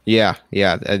so. Yeah,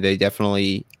 they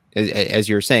definitely, as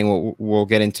you're saying, we'll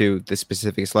get into the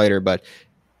specifics later, but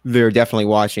they're definitely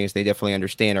watching us. They definitely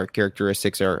understand our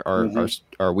characteristics,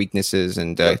 our weaknesses,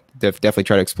 and definitely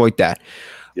try to exploit that.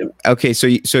 Yep. Okay, so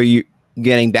you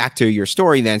getting back to your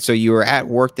story then. So you were at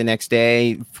work the next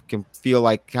day, can feel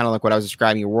like kind of like what I was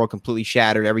describing. Your world completely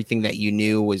shattered. Everything that you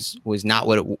knew was not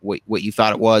what you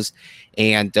thought it was,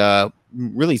 and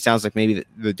really sounds like maybe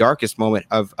the darkest moment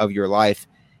of your life.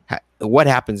 What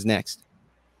happens next?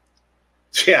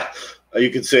 Yeah,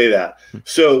 you could say that.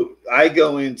 So I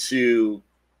go into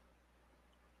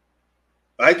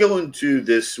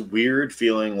this weird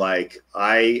feeling like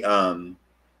I've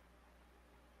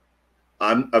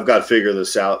got to figure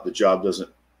this out. The job doesn't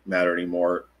matter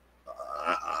anymore.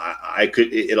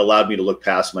 It allowed me to look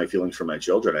past my feelings for my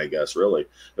children, I guess, really.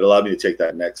 It allowed me to take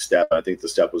that next step. I think the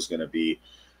step was going to be,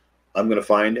 I'm going to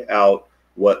find out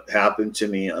what happened to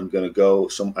me. I'm going to go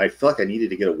I feel like I needed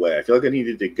to get away. I feel like I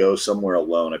needed to go somewhere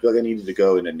alone. I feel like I needed to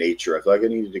go into nature. I feel like I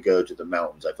needed to go to the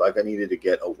mountains. I feel like I needed to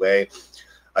get away.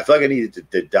 I feel like I needed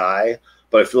to die,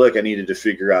 but I feel like I needed to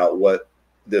figure out what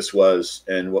this was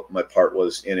and what my part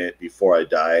was in it before I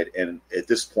died. And at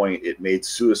this point, it made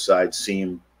suicide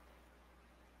seem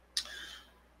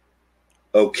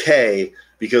okay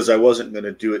because I wasn't going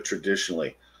to do it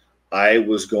traditionally. I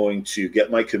was going to get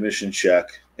my commission check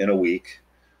in a week.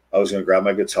 I was going to grab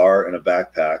my guitar and a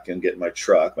backpack and get my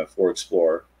truck, my Ford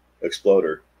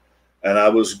Explorer, and I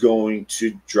was going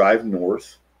to drive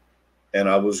north, and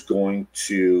I was going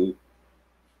to,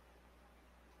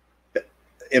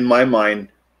 in my mind,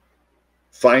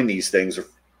 find these things or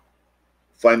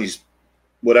find these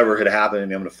whatever had happened,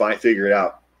 and I'm going to figure it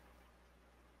out.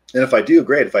 And if I do,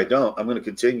 great. If I don't, I'm going to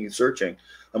continue searching.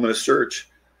 I'm going to search.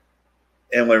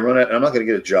 And when I run out, I'm not going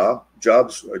to get a job.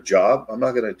 Job's a job. I'm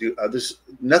not going to do this.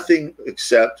 Nothing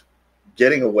except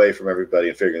getting away from everybody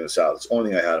and figuring this out. It's the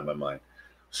only thing I had in my mind.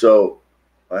 So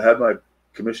I had my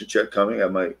commission check coming. I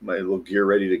had my little gear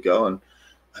ready to go. And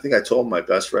I think I told my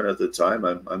best friend at the time,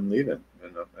 I'm leaving.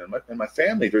 And my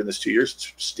family during this 2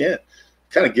 years stint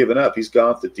kind of given up. He's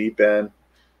gone off the deep end.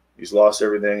 He's lost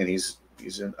everything. And he's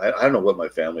in, I don't know what my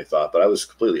family thought, but I was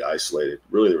completely isolated.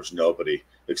 Really, there was nobody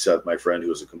except my friend who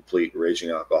was a complete raging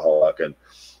alcoholic, and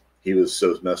he was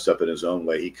so messed up in his own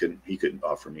way he couldn't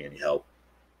offer me any help.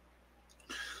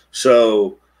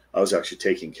 So I was actually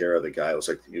taking care of the guy. It was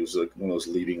like one of those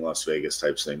leaving Las Vegas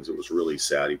types things. It was really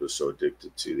sad. He was so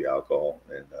addicted to the alcohol.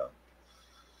 And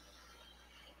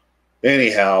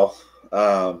anyhow,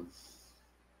 I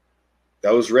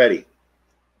was ready.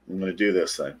 I'm going to do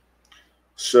this thing.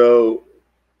 So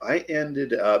I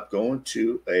ended up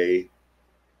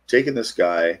taking this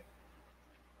guy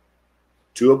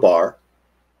to a bar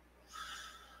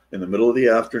in the middle of the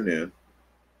afternoon.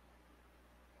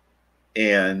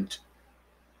 And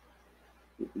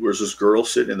there's this girl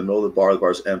sitting in the middle of the bar. The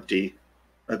bar's empty.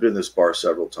 I've been in this bar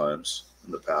several times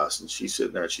in the past, and she's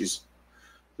sitting there.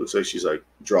 Looks like she's like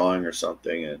drawing or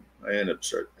something. And I end up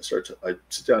I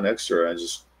sit down next to her. And I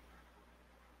just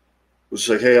was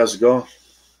like, "Hey, how's it going?"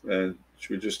 And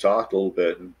we just talked a little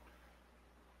bit, and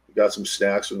we got some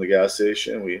snacks from the gas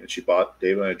station. And she bought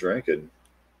Dave and I a drink, and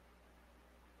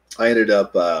I ended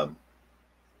up having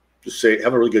a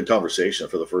really good conversation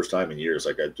for the first time in years.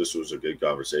 Like this was a good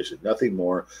conversation. Nothing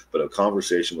more, but a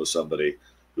conversation with somebody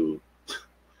who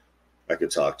I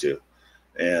could talk to,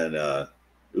 and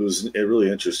it was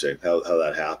really interesting how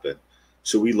that happened.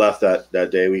 So we left that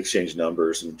day. We exchanged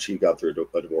numbers, and she got through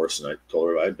a divorce, and I told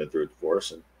her I'd been through a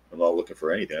divorce, and I'm not looking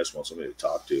for anything. I just want somebody to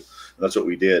talk to. And that's what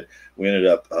we did. We ended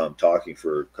up talking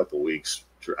for a couple of weeks,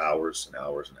 for hours and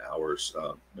hours and hours.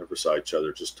 Never saw each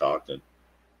other, just talked. And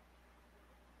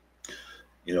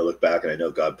look back and I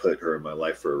know God put her in my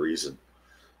life for a reason,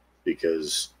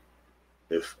 because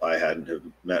if I hadn't have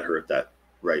met her at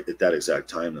that exact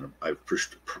time, then I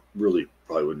really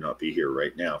probably would not be here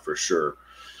right now for sure.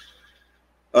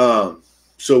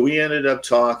 So we ended up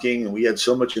talking, and we had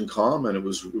so much in common. It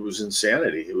was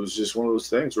insanity. It was just one of those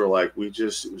things where it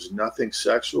was nothing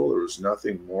sexual. There was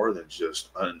nothing more than just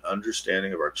an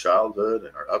understanding of our childhood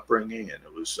and our upbringing. And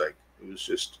it was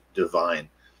just divine.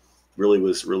 Really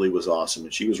was awesome.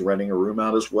 And she was renting a room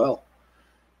out as well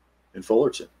in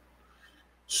Fullerton.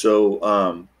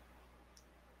 So,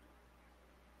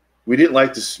 we didn't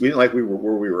like this. We didn't like where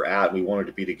we were at. We wanted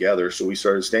to be together. So we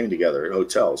started staying together at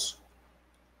hotels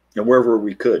and wherever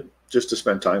we could, just to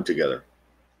spend time together.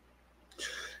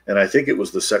 And I think it was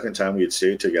the second time we had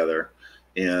stayed together.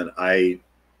 And I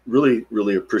really,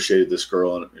 really appreciated this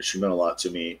girl, and she meant a lot to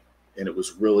me. And it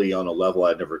was really on a level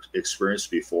I'd never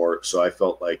experienced before. So I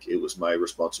felt like it was my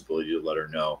responsibility to let her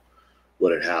know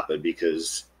what had happened,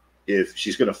 because if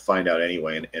she's going to find out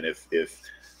anyway, and if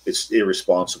it's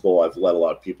irresponsible, I've let a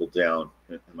lot of people down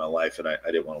in my life, and I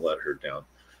didn't want to let her down.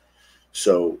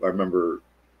 So I remember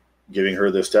giving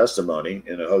her this testimony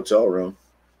in a hotel room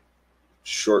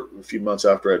a few months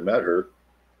after I'd met her.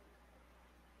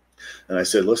 And I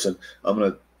said, listen,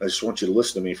 I just want you to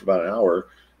listen to me for about an hour.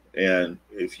 And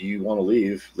if you want to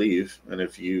leave. And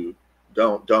if you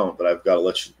don't, but I've got to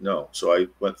let you know. So I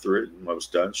went through it, and when I was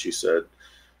done, she said,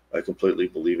 I completely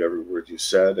believe every word you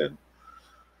said. And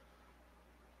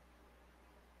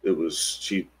it was,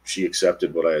 she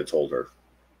accepted what I had told her,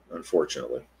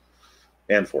 unfortunately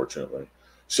and fortunately.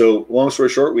 So long story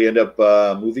short, we end up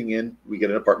moving in. We get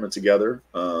an apartment together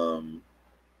 4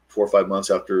 or 5 months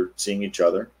after seeing each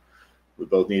other. We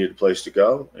both needed a place to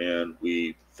go, and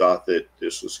we thought that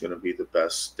this was going to be the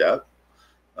best step.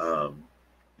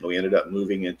 We ended up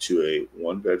moving into a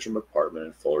 1-bedroom apartment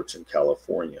in Fullerton,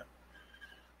 California.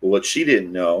 Well, what she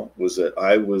didn't know was that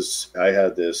I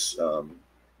had this,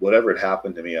 whatever had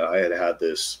happened to me, I had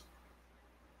this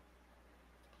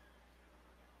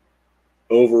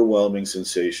overwhelming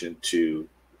sensation to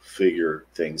figure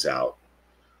things out.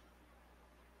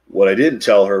 What I didn't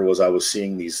tell her was I was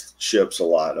seeing these ships a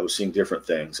lot. I was seeing different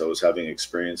things. I was having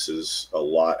experiences a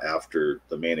lot after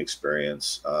the main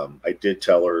experience. I did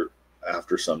tell her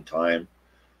after some time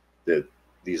that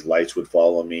these lights would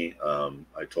follow me.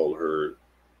 I told her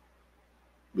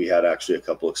we had actually a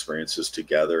couple experiences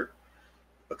together,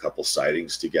 a couple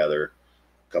sightings together.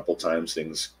 A couple times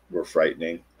things were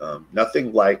frightening.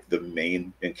 Nothing like the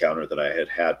main encounter that I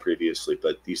had previously,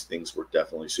 but these things were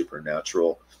definitely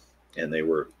supernatural, and they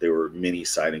were mini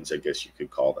sightings, I guess you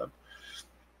could call them.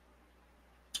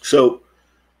 So,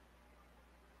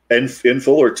 in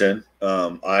Fullerton,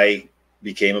 I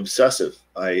became obsessive.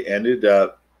 I ended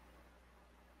up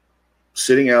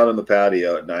sitting out on the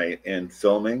patio at night and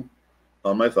filming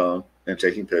on my phone and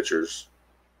taking pictures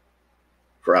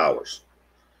for hours.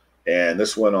 And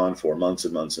this went on for months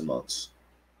and months and months.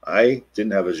 I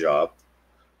didn't have a job.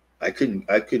 I couldn't,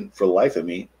 for the life of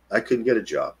me, I couldn't get a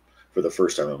job for the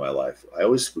first time in my life. I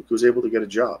always was able to get a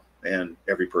job. And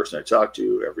every person I talked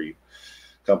to, every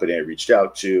company I reached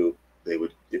out to,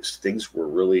 things were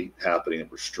really happening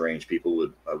that were strange. I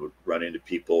would run into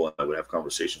people, and I would have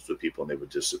conversations with people, and they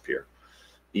would disappear.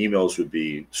 Emails would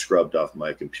be scrubbed off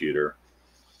my computer.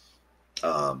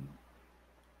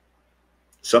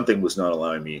 Something was not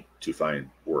allowing me to find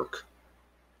work,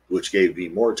 which gave me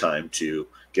more time to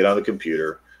get on the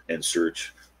computer and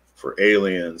search for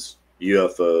aliens,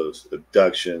 UFOs,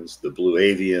 abductions, the Blue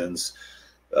Avians,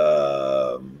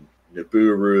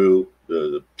 Nibiru,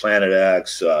 the Planet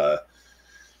X, blah,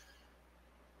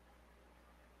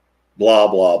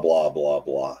 blah, blah, blah,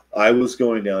 blah. I was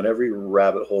going down every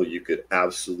rabbit hole you could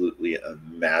absolutely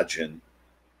imagine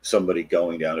somebody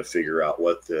going down to figure out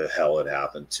what the hell had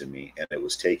happened to me. And it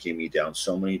was taking me down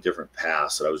so many different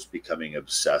paths that I was becoming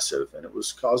obsessive, and it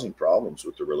was causing problems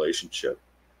with the relationship.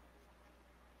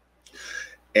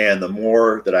 And the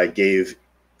more that I gave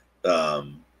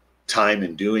time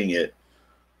in doing it,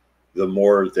 the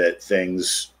more that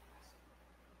things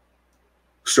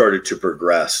started to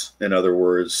progress. In other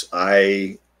words,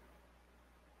 I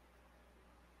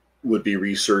would be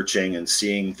researching and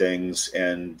seeing things,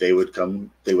 and they would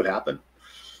happen.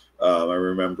 I would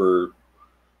remember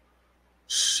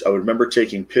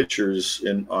taking pictures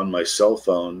on my cell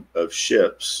phone of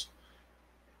ships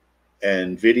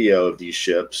and video of these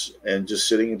ships, and just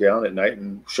sitting down at night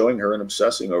and showing her and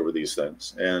obsessing over these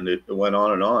things. And it went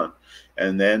on and on.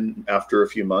 And then after a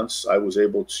few months, I was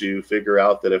able to figure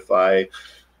out that if I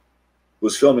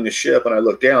was filming a ship and I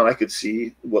looked down, I could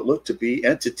see what looked to be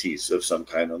entities of some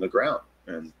kind on the ground.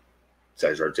 And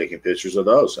I started taking pictures of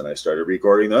those, and I started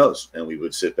recording those. And we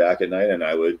would sit back at night, and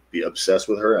I would be obsessed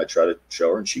with her. I'd try to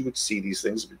show her, and she would see these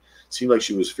things. It seemed like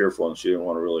she was fearful, and she didn't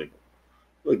want to really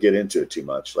get into it too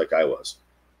much, like I was.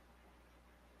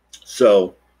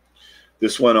 So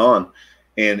this went on,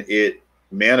 and it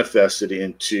manifested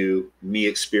into me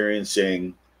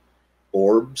experiencing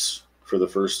orbs for the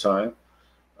first time.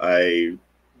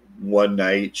 One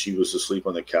night she was asleep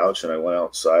on the couch, and I went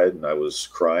outside, and I was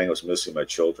crying. I was missing my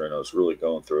children. I was really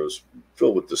going through. I was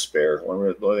filled with despair.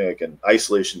 One thing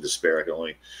isolation, despair.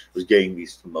 I was getting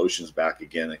these emotions back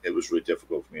again. It was really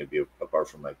difficult for me to be apart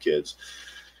from my kids.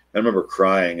 I remember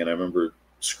crying, and I remember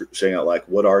saying out like,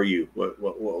 "What are you? What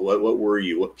were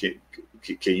you? What can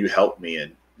you help me?"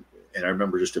 And I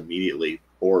remember just immediately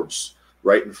orbs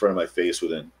right in front of my face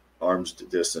within arm's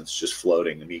distance, just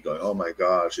floating, and me going, "Oh my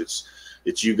gosh, it's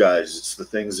you guys. It's the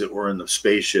things that were in the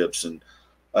spaceships." And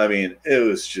I mean, it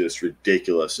was just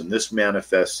ridiculous. And this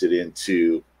manifested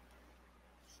into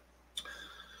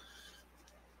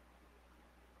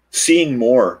seeing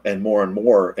more and more and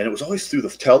more. And it was always through the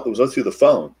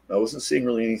phone. I wasn't seeing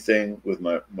really anything with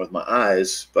my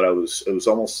eyes, but it was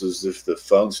almost as if the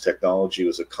phone's technology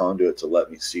was a conduit to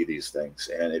let me see these things.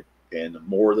 And the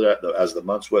more that as the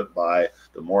months went by,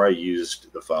 the more I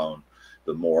used the phone,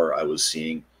 the more I was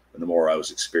seeing and the more I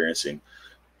was experiencing.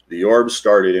 The orbs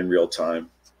started in real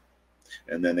time,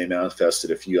 and then they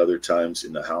manifested a few other times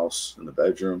in the house, in the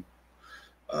bedroom.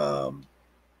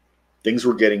 Things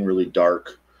were getting really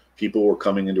dark. People were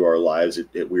coming into our lives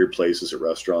at weird places, at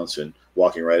restaurants, and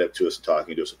walking right up to us and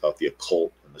talking to us about the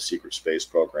occult and the secret space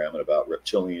program and about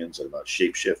reptilians and about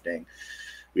shape-shifting.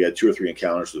 We had 2 or 3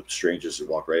 encounters with strangers that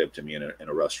walked right up to me in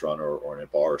a restaurant or in a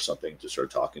bar or something to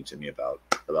start talking to me about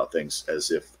things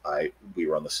as if we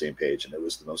were on the same page. And it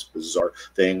was the most bizarre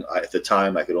thing. At the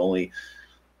time, I could only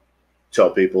tell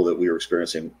people that we were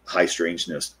experiencing high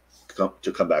strangeness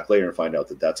to come back later and find out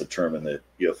that that's a term in the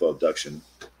UFO abduction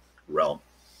realm.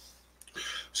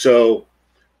 So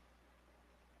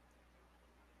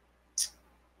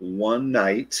one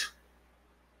night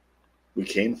we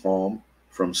came home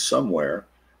from somewhere,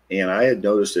 and I had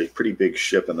noticed a pretty big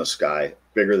ship in the sky,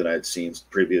 bigger than I had seen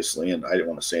previously. And I didn't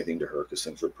want to say anything to her because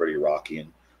things were pretty rocky.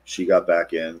 And she got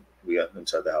back in. We got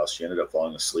inside the house. She ended up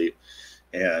falling asleep.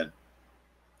 And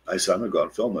I said, I'm going to go out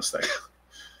and film this thing.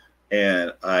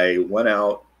 And I went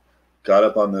out, got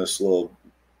up on this little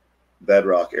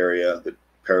bedrock area that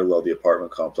paralleled the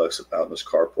apartment complex out in this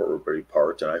carport where everybody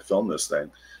parked. And I filmed this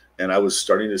thing. And I was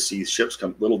starting to see ships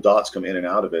little dots come in and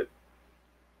out of it.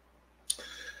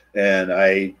 And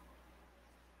I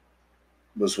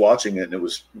was watching it, and it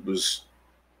was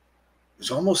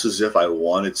almost as if I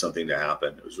wanted something to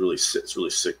happen. It's really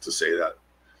sick to say that,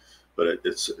 but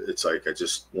it's like I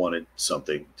just wanted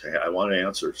something I wanted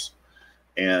answers.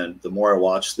 And the more I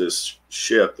watched this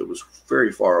ship that was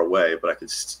very far away, but I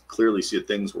could clearly see that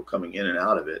things were coming in and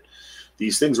out of it.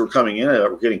 These things were coming in and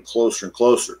out, were getting closer and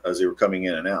closer as they were coming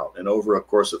in and out. And over a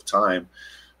course of time,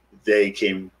 they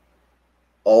came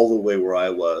all the way where I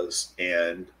was,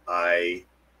 and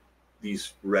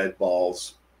these red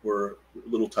balls were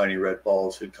little tiny red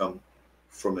balls had come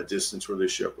from a distance where the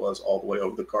ship was all the way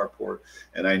over the carport.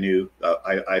 And I knew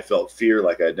I felt fear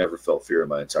like I'd never felt fear in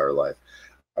my entire life.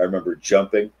 I remember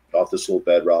jumping off this little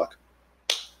bedrock,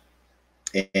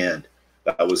 and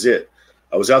that was it.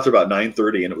 I was out there about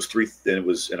 9:30, and it was 3.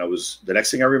 And I was the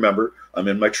next thing I remember, I'm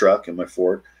in my truck in my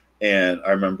Ford. And I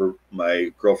remember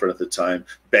my girlfriend at the time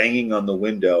banging on the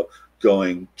window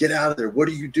going, "Get out of there. What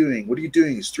are you doing? What are you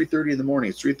doing? It's 3:30 in the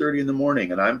morning. It's 3:30 in the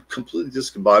morning." And I'm completely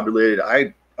discombobulated.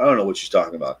 I don't know what she's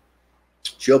talking about.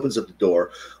 She opens up the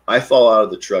door. I fall out of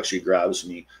the truck. She grabs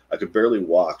me. I could barely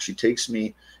walk. She takes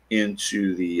me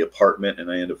into the apartment,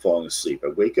 and I end up falling asleep. I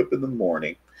wake up in the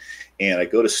morning, and I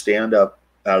go to stand up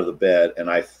out of the bed, and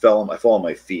I fall on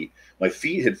my feet. My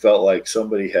feet had felt like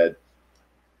somebody had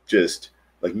just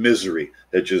like misery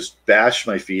that just bashed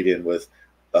my feet in with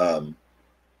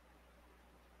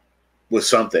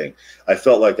something. I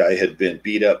felt like I had been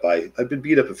beat up I'd been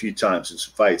beat up a few times in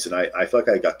some fights, and I felt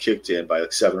like I got kicked in by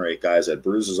like 7 or 8 guys. I had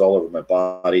bruises all over my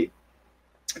body.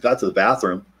 I got to the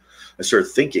bathroom. I started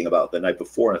thinking about the night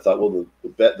before, and I thought, well,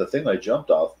 the thing that I jumped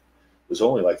off was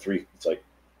only like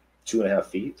 2.5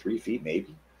 feet, 3 feet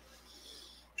maybe.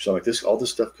 So I'm like, all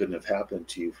this stuff couldn't have happened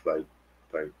to you by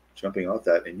jumping off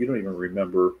that, and you don't even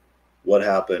remember what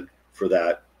happened for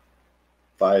that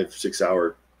 5-6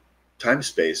 hour time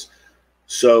space.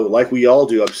 So like we all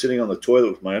do, I'm sitting on the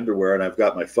toilet with my underwear, and I've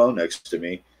got my phone next to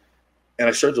me, and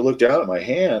I start to look down at my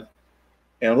hand,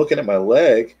 and I'm looking at my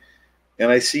leg, and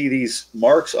I see these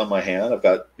marks on my hand. I've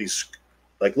got these,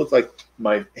 like, look like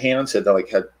my hands had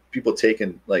people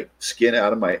taking like skin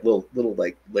out of my little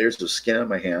like layers of skin on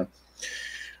my hand.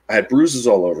 I had bruises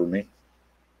all over me.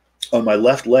 On my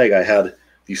left leg, I had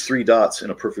these 3 dots in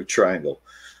a perfect triangle,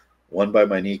 one by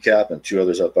my kneecap and 2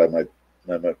 others up by my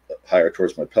higher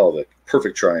towards my pelvic,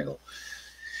 perfect triangle.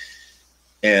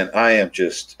 And I am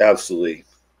just absolutely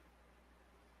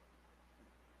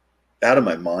out of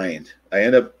my mind. I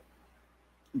end up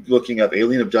looking up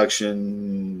alien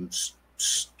abduction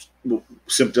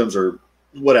symptoms or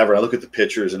whatever. I look at the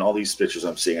pictures, and all these pictures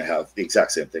I'm seeing, I have the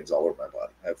exact same things all over my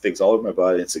body. I have things all over my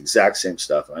body. It's the exact same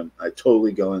stuff. I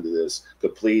totally go into this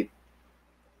complete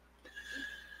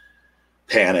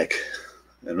panic,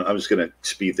 and I'm just going to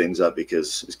speed things up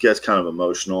because it gets kind of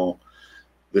emotional.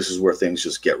 This is where things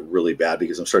just get really bad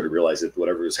because I'm starting to realize that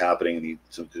whatever is happening in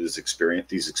these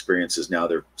experiences now,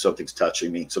 something's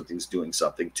touching me, something's doing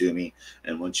something to me,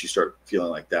 and once you start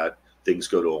feeling like that, things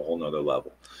go to a whole nother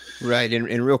level. Right.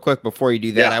 And real quick, before you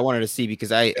do that, I wanted to see,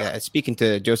 because speaking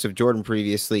to Joseph Jordan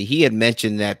previously, he had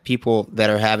mentioned that people that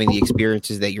are having the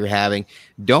experiences that you're having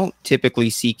don't typically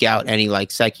seek out any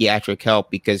like psychiatric help,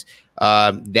 because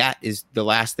that is the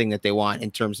last thing that they want,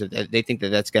 in terms of they think that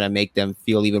that's going to make them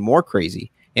feel even more crazy.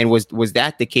 And was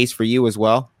that the case for you as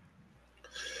well?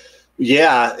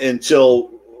 Yeah,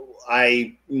 until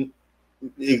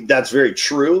that's very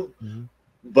true. Mm-hmm.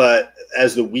 But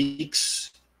as the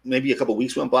weeks, maybe a couple of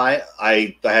weeks went by,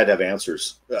 I had to have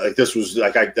answers. Like this was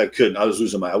like I couldn't. I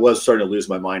was starting to lose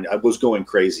my mind. I was going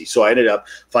crazy. So I ended up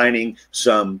finding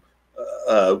some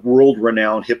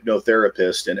world-renowned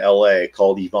hypnotherapist in LA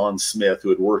called Yvonne Smith, who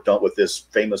had worked on with this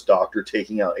famous doctor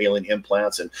taking out alien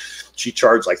implants, and she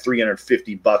charged like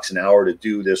 $350 an hour to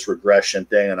do this regression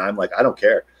thing. And I'm like, I don't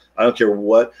care. I don't care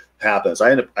what happens.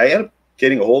 I end up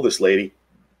getting a hold of this lady.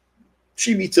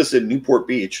 She meets us in Newport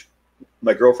Beach,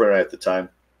 my girlfriend and I at the time.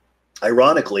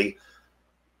 Ironically,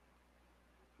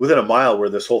 within a mile where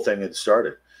this whole thing had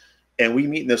started. And we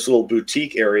meet in this little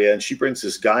boutique area, and she brings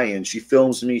this guy in. She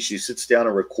films me. She sits down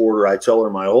and records her. I tell her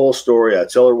my whole story. I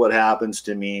tell her what happens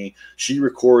to me. She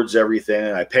records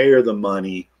everything. I pay her the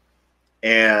money.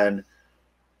 And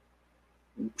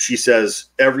she says,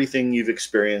 everything you've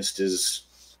experienced is...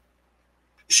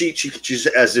 She's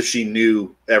as if she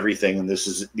knew everything, and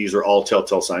these are all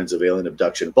telltale signs of alien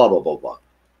abduction, blah, blah, blah, blah.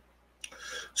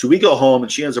 So we go home, and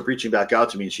she ends up reaching back out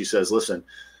to me, and she says, listen,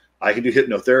 I can do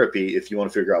hypnotherapy if you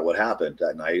want to figure out what happened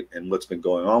that night and what's been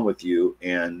going on with you.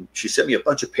 And she sent me a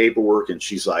bunch of paperwork, and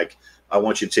she's like, I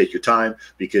want you to take your time,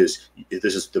 because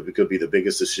this could be the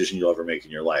biggest decision you'll ever make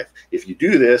in your life. If you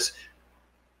do this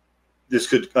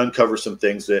could uncover some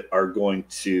things that are going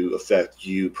to affect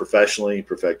you professionally,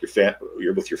 affect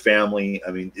you're with your family.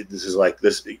 I mean, this is like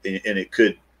this, and it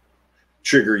could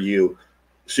trigger you.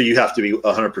 So you have to be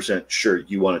 100% sure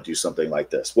you want to do something like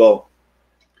this. Well,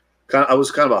 I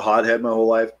was kind of a hothead my whole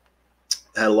life,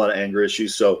 had a lot of anger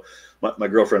issues. So my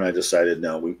girlfriend and I decided,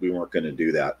 no, we weren't going to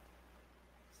do that.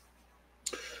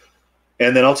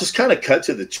 And then I'll just kind of cut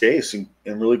to the chase and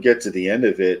really get to the end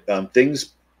of it.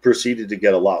 Things proceeded to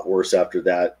get a lot worse after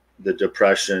that. The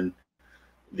depression,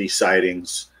 the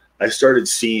sightings. I started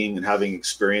seeing and having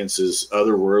experiences,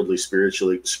 otherworldly,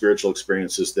 spiritual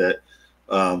experiences that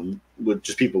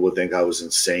people would think I was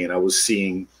insane. I was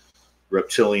seeing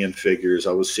reptilian figures.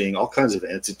 I was seeing all kinds of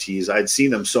entities. I'd seen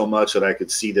them so much that I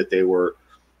could see that they were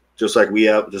just like we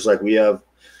have.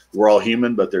 We're all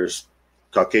human, but there's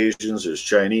Caucasians, there's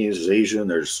Chinese, there's Asian,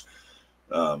 there's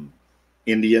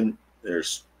Indian,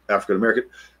 there's African American.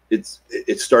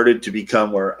 It started to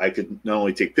become where I could not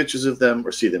only take pictures of them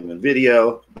or see them in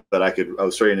video, but I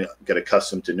was starting to get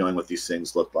accustomed to knowing what these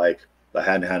things looked like. I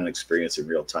hadn't had an experience in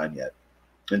real time yet,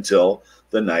 until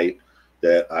the night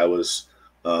that I was.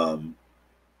 It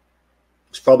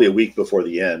was probably a week before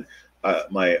the end.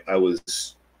 I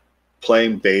was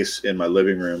playing bass in my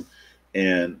living room,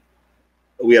 and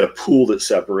we had a pool that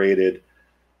separated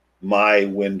my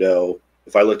window.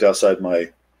 If I looked outside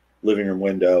my living room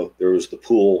window, there was the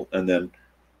pool, and then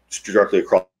directly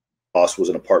across was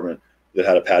an apartment that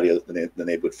had a patio, and then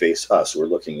they would face us. We're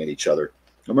looking at each other.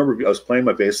 I remember I was playing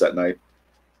my bass that night,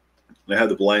 and I had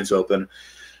the blinds open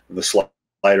and the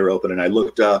slider open, and I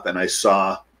looked up and I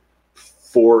saw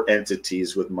 4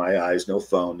 entities with my eyes, no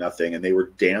phone, nothing, and they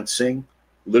were dancing,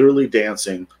 literally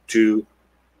dancing to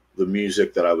the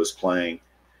music that I was playing.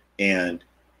 And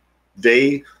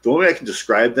the only way I can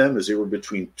describe them is they were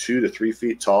between 2 to 3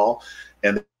 feet tall,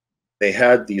 and they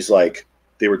had these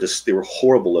they were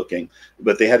horrible looking,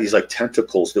 but they had these like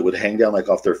tentacles that would hang down like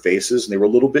off their faces, and they were a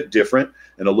little bit different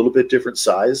and a little bit different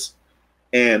size.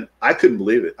 And I couldn't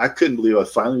believe it. I couldn't believe I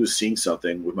finally was seeing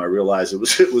something with my real eyes. It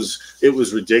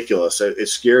was ridiculous. It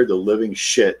scared the living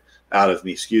shit out of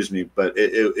me, excuse me, but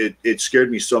it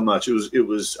scared me so much. It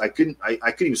was I couldn't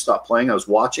even stop playing. I was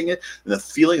watching it, and the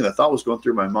feeling and the thought was going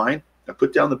through my mind. I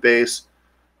put down the bass.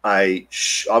 I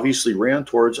obviously ran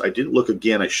towards. I didn't look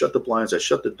again. I shut the blinds. I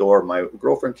shut the door. My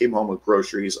girlfriend came home with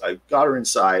groceries. I got her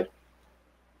inside,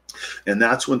 and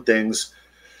that's when things.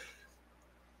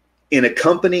 In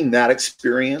accompanying that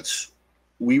experience,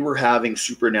 we were having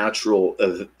supernatural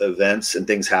events and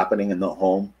things happening in the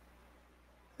home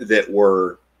that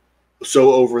were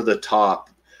so over the top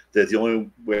that the only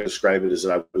way to describe it is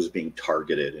that I was being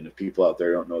targeted. And if people out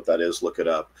there don't know what that is, look it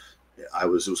up. It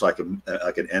was like an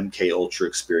MK Ultra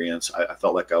experience. I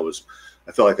felt like I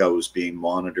was being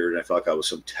monitored. I felt like I was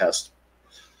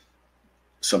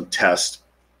some test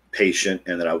patient,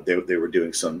 and that they were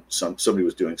doing somebody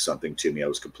was doing something to me. I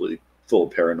was completely full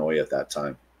of paranoia at that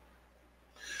time.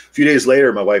 A few days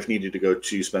later, my wife needed to go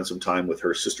to spend some time with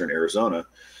her sister in Arizona,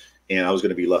 and I was going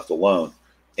to be left alone.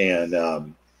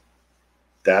 And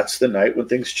that's the night when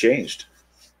things changed.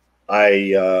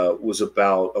 I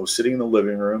was sitting in the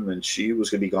living room, and she was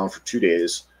going to be gone for 2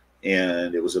 days,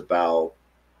 and it was about,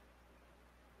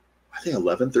 I think,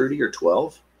 11:30 or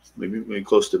 12, maybe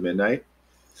close to midnight.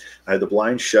 I had the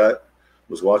blind shut,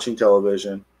 was watching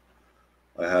television.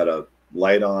 I had a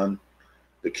light on.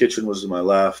 The kitchen was to my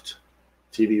left.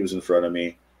 TV was in front of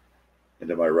me. And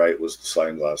to my right was the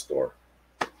sliding glass door.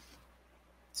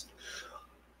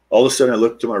 All of a sudden, I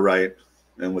looked to my right,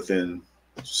 and within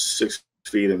 6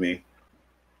 feet of me,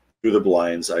 through the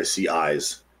blinds, I see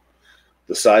eyes.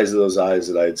 The size of those eyes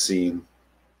that I had seen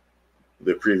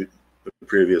the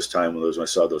previous time when I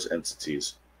saw those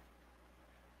entities.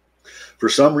 For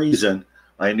some reason,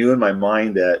 I knew in my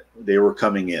mind that they were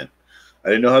coming in. I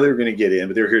didn't know how they were going to get in,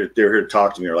 but they were here to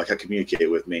talk to me, or like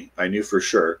communicate with me. I knew for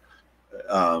sure.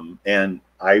 And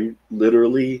I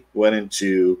literally went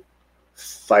into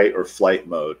fight or flight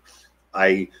mode. How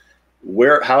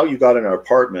you got in our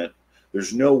apartment,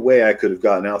 there's no way I could have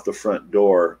gotten out the front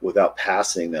door without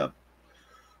passing them.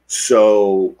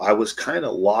 So I was kind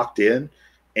of locked in,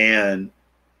 and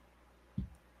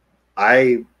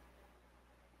I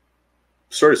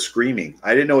started screaming.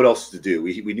 I didn't know what else to do.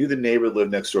 We knew the neighbor that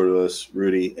lived next door to us,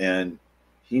 Rudy, and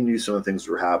he knew some of the things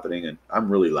that were happening, and I'm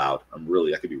really loud. I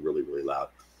could be really, really loud.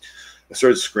 I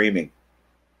started screaming,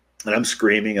 and I'm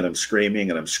screaming, and I'm screaming,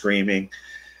 and I'm screaming.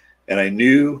 And I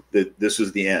knew that this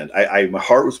was the end. My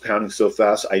heart was pounding so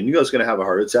fast. I knew I was going to have a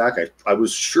heart attack. I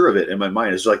was sure of it in my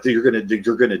mind. It's like, you're going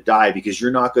to die, because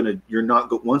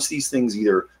once these things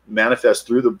either manifest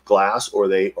through the glass or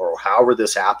however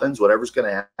this happens, whatever's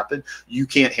going to happen, you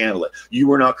can't handle it. You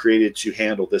were not created to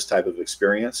handle this type of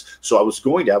experience. So I was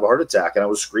going to have a heart attack, and I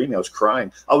was screaming. I was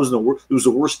crying. It was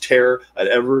the worst terror I'd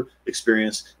ever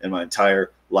experienced in my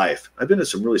entire life. I've been in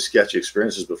some really sketchy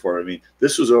experiences before. I mean,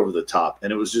 this was over the top,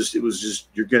 and it was just,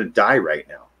 you're going to die right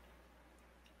now.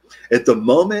 At the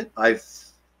moment I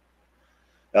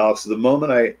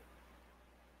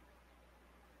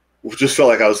just felt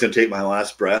like I was going to take my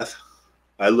last breath,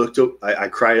 I looked up, I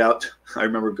cried out. I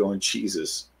remember going,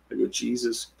 Jesus. I go,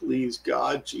 Jesus, please,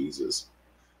 God, Jesus.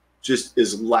 Just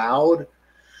as loud.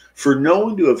 For no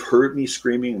one to have heard me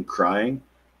screaming and crying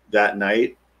that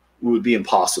night would be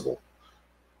impossible.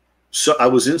 So I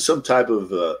was in some type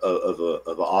of a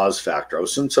Oz factor. I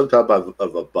was in some type of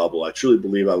a bubble. I truly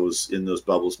believe I was in those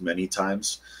bubbles many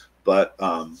times, but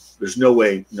there's no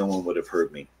way no one would have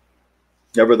heard me.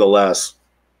 Nevertheless,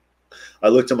 I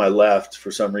look to my left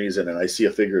for some reason, and I see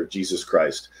a figure of Jesus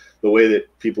Christ, the way that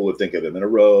people would think of him, in a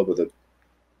robe with a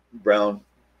brown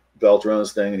belt around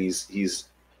his thing, and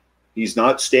he's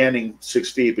not standing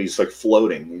 6 feet, but he's like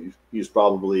floating. He's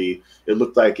probably, it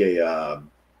looked like a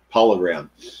hologram.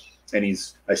 And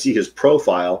I see his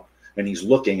profile, and he's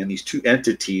looking, and these two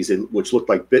entities, which looked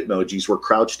like Bitmojis, were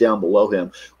crouched down below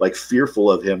him, like fearful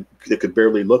of him. They could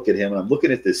barely look at him. And I'm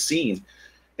looking at this scene,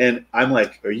 and I'm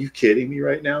like, are you kidding me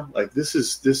right now? Like, this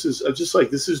is I'm just like,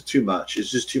 this is too much. It's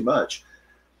just too much.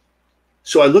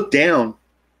 So I look down,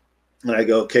 and I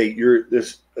go, okay,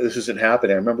 this isn't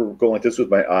happening. I remember going like this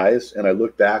with my eyes, and I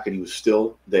looked back, and he was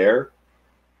still there.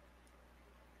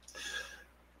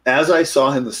 As I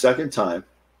saw him the second time,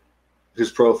 his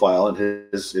profile and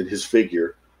his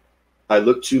figure, I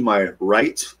looked to my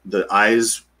right. The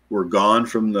eyes were gone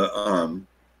from the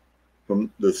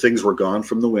things were gone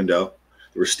from the window.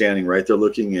 They were standing right there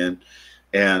looking in,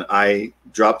 and I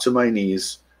dropped to my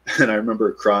knees, and I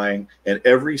remember crying, and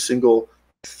every single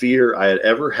fear I had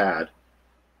ever had,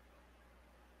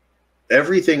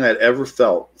 everything I'd ever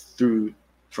felt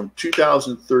from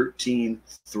 2013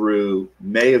 through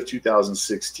May of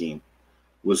 2016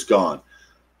 was gone.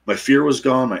 My fear was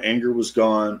gone. My anger was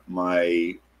gone.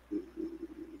 My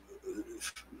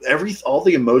all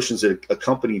the emotions that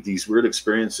accompanied these weird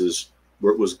experiences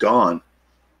was gone.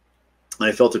 And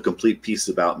I felt a complete peace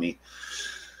about me.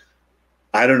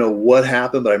 I don't know what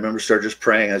happened, but I remember started just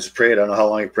praying. I just prayed. I don't know how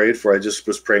long I prayed for. I just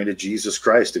was praying to Jesus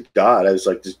Christ, to God. I was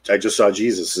like, I just saw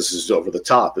Jesus. This is over the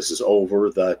top. This is over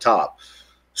the top.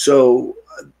 So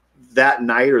that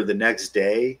night or the next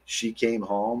day, she came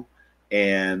home,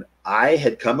 and I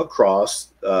had come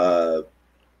across, I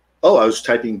was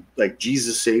typing like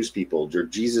Jesus saves people, or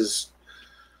Jesus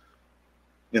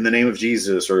in the name of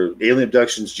Jesus, or alien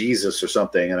abductions Jesus or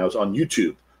something. And I was on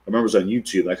YouTube. I remember it was on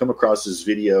YouTube, and I come across this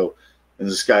video, and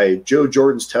this guy, Joe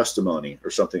Jordan's testimony or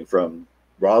something from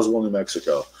Roswell, New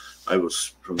Mexico. I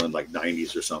was from the like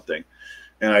 90s or something.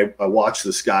 And I watched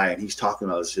this guy, and he's talking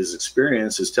about his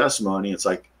experience, his testimony. It's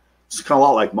like, it's kind of a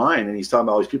lot like mine. And he's talking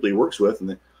about all these people he works with, and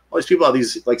then all these people have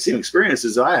these like same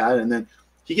experiences I had. And then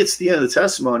he gets to the end of the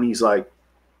testimony. He's like,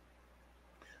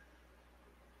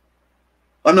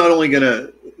 I'm not only going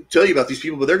to tell you about these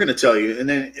people, but they're going to tell you. And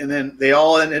then they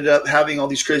all ended up having all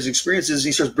these crazy experiences. And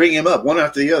he starts bringing them up one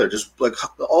after the other, just like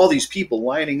all these people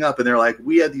lining up. And they're like,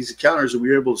 we had these encounters, and we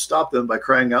were able to stop them by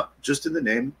crying out just in the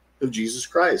name of Jesus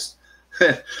Christ.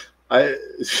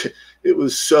 It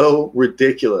was so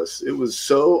ridiculous. It was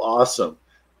so awesome.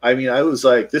 I mean, I was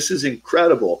like, this is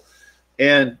incredible.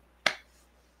 And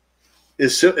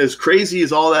as crazy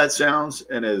as all that sounds,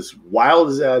 and as wild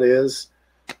as that is,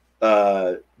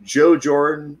 Joe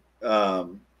Jordan,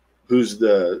 who's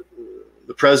the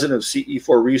president of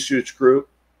CE4 Research Group,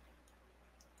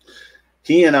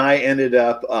 he and I ended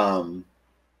up,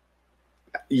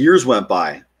 years went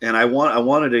by, and I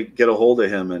wanted to get a hold of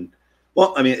him. And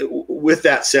well, I mean, with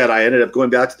that said, I ended up going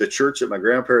back to the church that my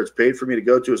grandparents paid for me to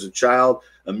go to as a child.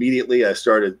 Immediately, I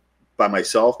started by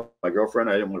myself. My girlfriend,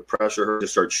 I didn't want to pressure her.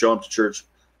 Just started showing up to church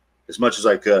as much as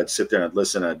I could. I'd sit there and I'd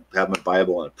listen. I'd have my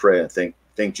Bible and I'd pray and thank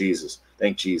Jesus.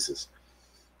 Thank Jesus.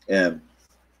 And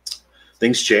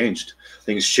things changed.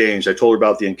 Things changed. I told her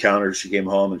about the encounter. She came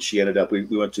home, and she ended up, we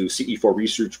went to CE4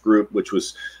 Research Group, which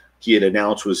was, he had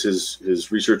announced was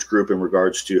his research group in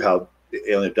regards to how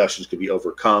alien abductions could be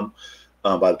overcome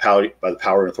by the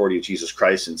power and authority of Jesus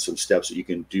Christ, and some steps that you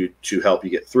can do to help you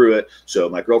get through it. So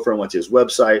my girlfriend went to his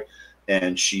website,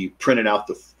 and she printed out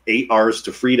the 8 R's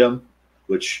to freedom,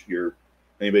 which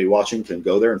anybody watching can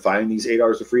go there and find these 8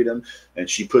 R's of freedom. And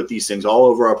she put these things all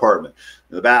over our apartment,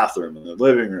 in the bathroom, in the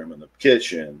living room, in the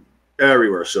kitchen,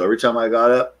 everywhere. So every time I got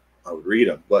up, I would read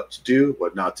them: what to do,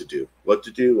 what not to do, what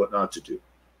to do, what not to do.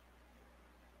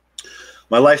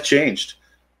 My life changed.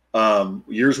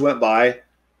 Years went by.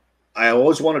 I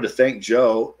always wanted to thank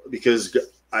Joe, because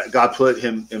God put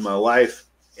him in my life,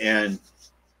 and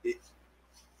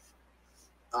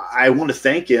I want to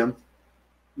thank him,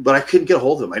 but I couldn't get a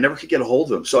hold of him. I never could get a hold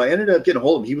of him. So I ended up getting a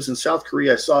hold of him. He was in South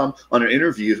Korea. I saw him on an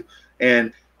interview,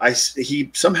 and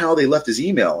somehow they left his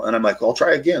email, and I'm like, I'll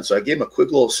try again. So I gave him a quick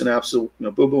little synopsis,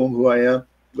 boom, boom, who I am,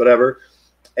 whatever.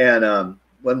 And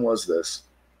when was this?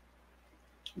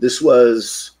 This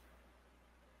was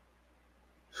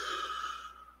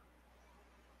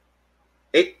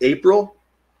April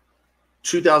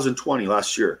 2020,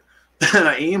 last year. And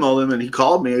I emailed him, and he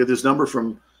called me. I got this number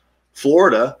from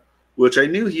Florida, which I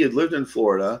knew he had lived in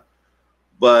Florida,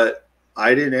 but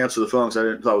I didn't answer the phone because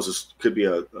I thought it was could be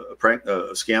a prank,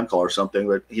 a scam call or something.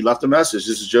 But he left a message: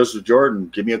 "This is Joseph Jordan.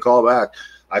 Give me a call back."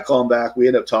 I call him back. We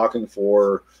ended up talking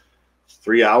for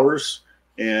 3 hours,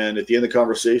 and at the end of the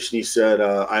conversation, he said,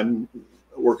 "I'm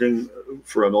working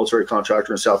for a military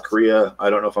contractor in South Korea. I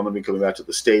don't know if I'm going to be coming back to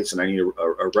the States, and I need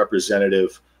a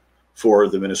representative for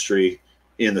the ministry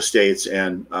in the States.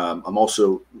 And I'm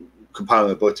also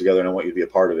compiling a book together, and I want you to be a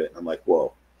part of it." I'm like,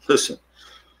 "Whoa, listen,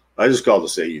 I just called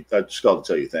to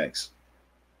tell you thanks."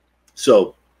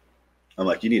 So I'm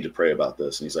like, "You need to pray about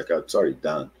this." And he's like, "It's already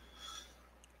done."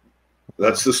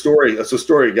 That's the story. That's the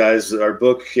story, guys. Our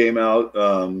book came out.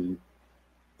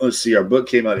 Let's see. Our book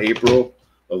came out April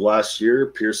of last year,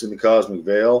 Piercing the Cosmic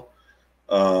Veil.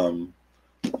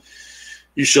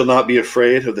 You shall not be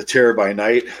afraid of the terror by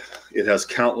night. It has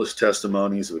countless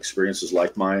testimonies of experiences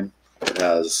like mine. It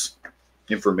has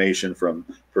information from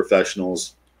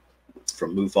professionals,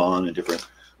 from MUFON and different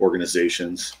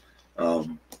organizations.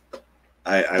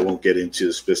 I won't get into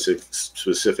the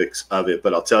specifics of it,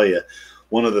 but I'll tell you,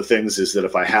 one of the things is that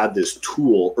if I had this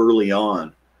tool early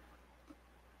on,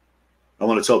 I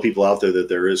want to tell people out there that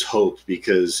there is hope,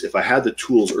 because if I had the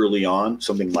tools early on,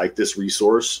 something like this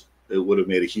resource, it would have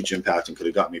made a huge impact and could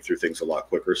have got me through things a lot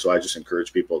quicker. So I just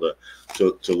encourage people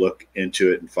to look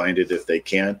into it and find it if they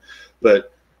can.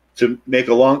 But to make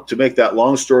that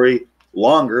long story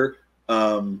longer,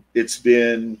 it's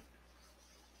been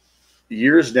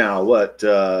years now,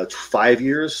 5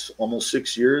 years, almost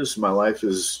 6 years, my life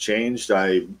has changed.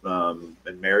 I am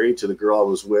married to the girl I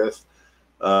was with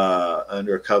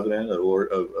under a covenant under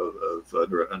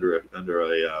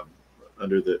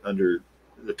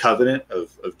the covenant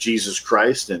of Jesus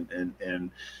Christ,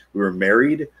 and we were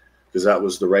married because that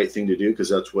was the right thing to do, because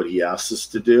that's what he asked us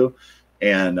to do.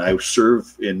 And I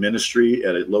serve in ministry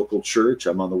at a local church.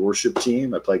 I'm on the worship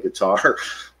team. I play guitar.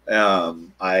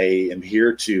 I am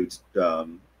here to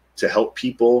help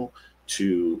people,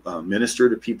 to minister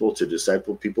to people, to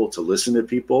disciple people, to listen to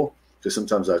people, because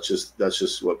sometimes that's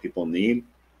just what people need.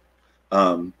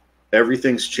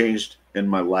 Everything's changed in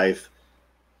my life.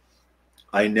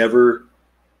 I never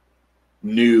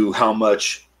knew how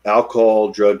much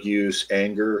alcohol, drug use,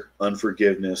 anger,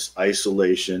 unforgiveness,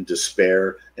 isolation,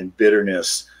 despair, and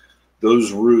bitterness,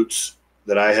 those roots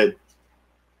that I had,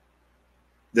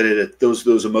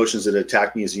 those emotions that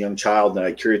attacked me as a young child that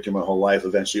I carried through my whole life,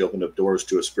 eventually opened up doors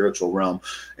to a spiritual realm.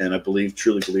 And I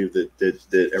truly believe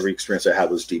that every experience I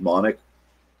had was demonic.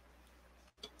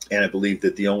 And I believe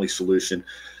that the only solution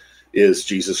is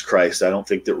Jesus Christ. I don't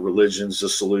think that religion's a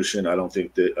solution. I don't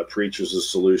think that a preacher's a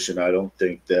solution. I don't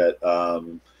think that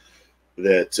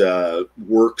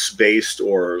works-based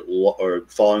or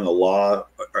following a law,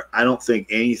 I don't think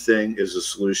anything is a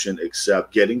solution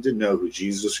except getting to know who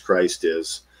Jesus Christ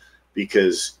is.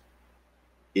 Because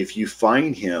if you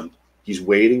find him, he's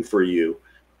waiting for you,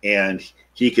 and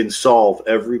he can solve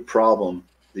every problem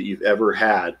that you've ever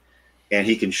had, and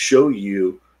he can show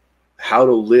you how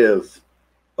to live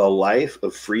a life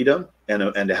of freedom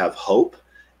and to have hope.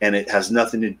 And it has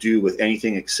nothing to do with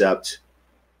anything except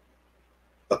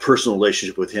a personal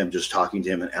relationship with him, just talking to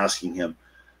him and asking him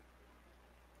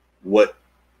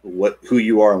who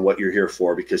you are and what you're here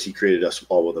for, because he created us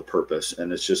all with a purpose.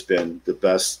 And it's just been the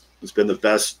best. It's been the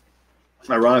best.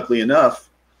 Ironically enough,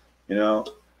 the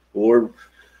Lord,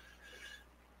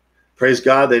 praise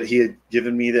God that he had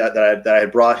given me that I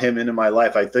had brought him into my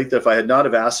life. I think that if I had not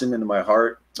have asked him into my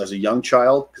heart as a young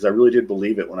child, because I really did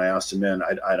believe it when I asked him in,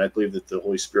 I believe that the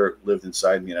Holy Spirit lived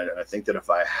inside me. And I think that if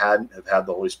I hadn't have had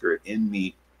the Holy Spirit in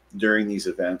me during these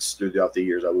events throughout the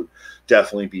years, I would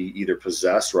definitely be either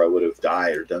possessed or I would have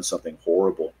died or done something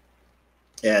horrible.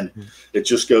 And it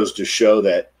just goes to show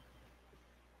that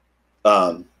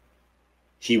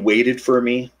he waited for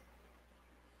me.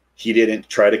 He didn't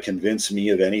try to convince me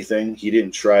of anything. He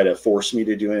didn't try to force me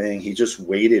to do anything. He just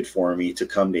waited for me to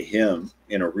come to him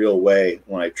in a real way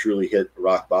when I truly hit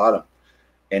rock bottom.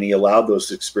 And he allowed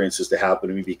those experiences to happen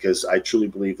to me because I truly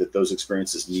believe that those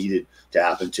experiences needed to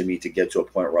happen to me to get to a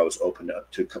point where I was open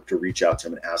to reach out to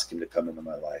him and ask him to come into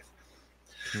my life.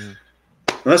 And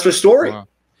that's my story. Wow.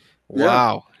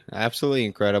 Wow. Absolutely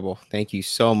incredible. Thank you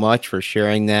so much for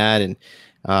sharing that. And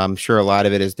I'm sure a lot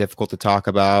of it is difficult to talk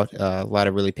about, a lot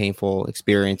of really painful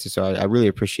experiences. So I really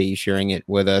appreciate you sharing it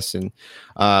with us, and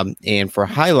for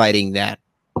highlighting that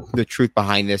the truth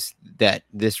behind this, that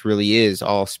this really is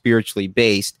all spiritually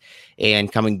based,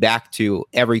 and coming back to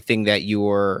everything that you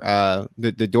were,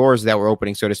 the doors that were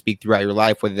opening, so to speak, throughout your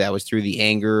life, whether that was through the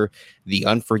anger, the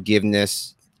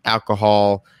unforgiveness,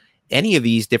 alcohol, any of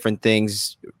these different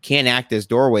things can act as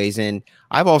doorways. And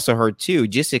I've also heard too,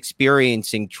 just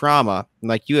experiencing trauma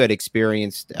like you had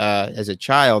experienced as a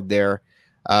child there,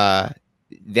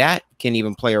 that can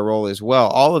even play a role as well.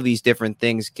 All of these different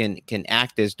things can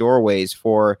act as doorways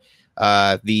for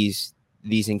these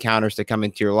encounters to come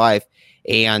into your life.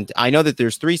 And I know that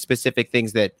there's 3 specific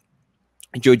things that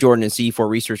Joe Jordan and C4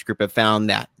 Research Group have found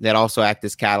that also act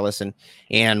as catalysts,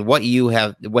 and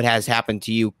what has happened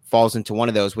to you falls into one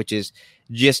of those, which is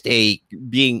just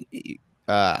being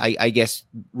I guess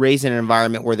raised in an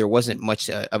environment where there wasn't much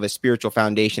of a spiritual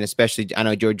foundation. Especially, I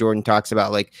know Joe Jordan talks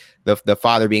about like the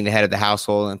father being the head of the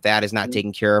household, and if that is not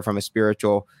taken care of from a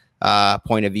spiritual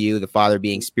point of view, the father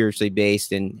being spiritually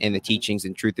based in the teachings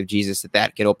and truth of Jesus,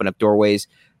 that can open up doorways.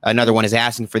 Another one is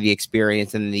asking for the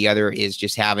experience, and the other is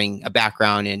just having a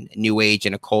background in New Age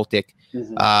and occultic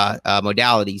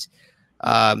modalities.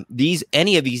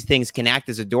 Any of these things can act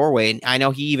as a doorway. And I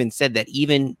know he even said that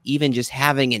even just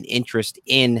having an interest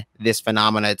in this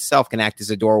phenomena itself can act as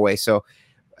a doorway. So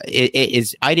it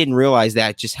is, I didn't realize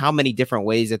that, just how many different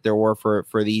ways that there were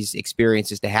for these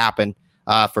experiences to happen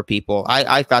for people.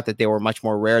 I thought that they were much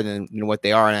more rare than what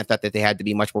they are. And I thought that they had to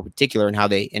be much more particular in how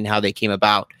they came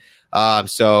about.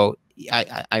 So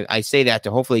I say that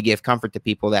to hopefully give comfort to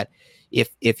people that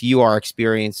if you are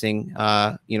experiencing,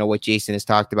 what Jason has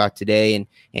talked about today,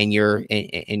 and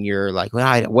you're like,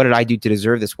 well, what did I do to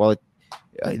deserve this? Well,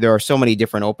 there are so many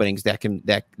different openings that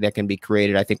can be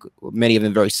created. I think many of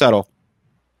them very subtle,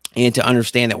 and to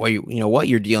understand that what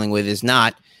you're dealing with is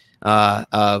not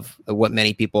of what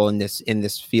many people in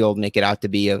this field make it out to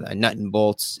be a nut and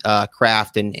bolts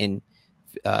craft and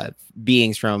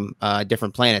beings from a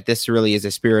different planet. This really is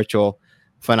a spiritual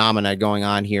phenomena going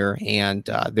on here, and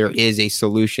there is a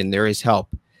solution. There is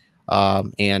help,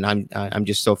 and I'm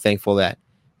just so thankful that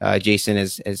Jason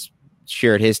has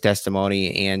shared his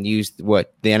testimony and used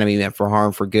what the enemy meant for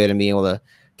harm for good, and being able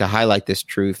to highlight this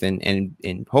truth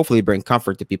and hopefully bring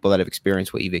comfort to people that have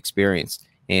experienced what you've experienced.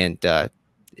 And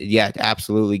yeah,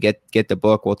 absolutely get the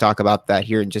book. We'll talk about that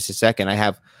here in just a second. I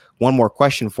have one more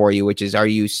question for you, which is, are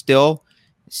you still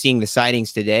seeing the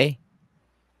sightings today?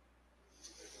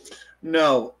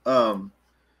 No.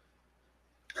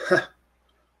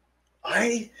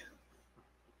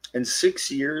 In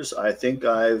 6 years, I think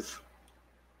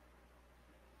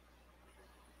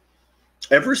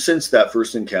ever since that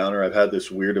first encounter, I've had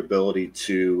this weird ability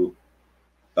to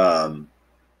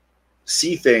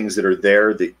see things that are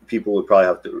there that people would probably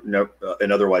have to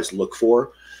and otherwise look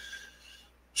for.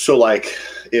 So like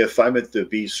if I'm at the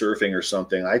beach surfing or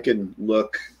something, I can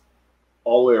look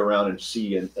all the way around and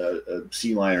see a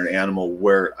sea lion or an animal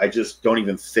where I just don't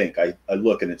even think. I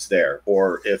look and it's there.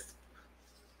 Or if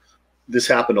this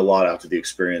happened a lot after the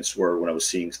experience where when I was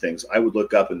seeing things, I would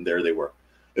look up and there they were.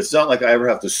 It's not like I ever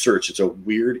have to search. It's a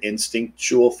weird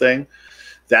instinctual thing.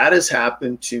 That has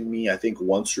happened to me, I think,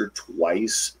 once or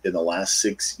twice in the last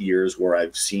 6 years where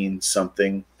I've seen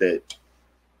something that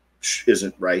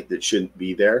isn't right, that shouldn't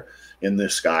be there in the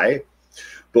sky.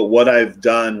 But what I've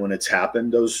done when it's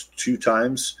happened those 2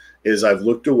 times is I've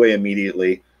looked away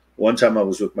immediately. One time I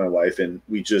was with my wife, and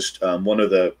we just one of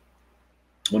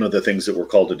the things that we're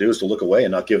called to do is to look away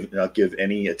and not give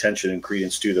any attention and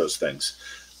credence to those things.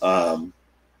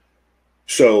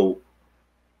 So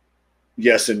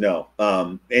yes and no.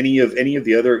 Any of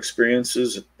the other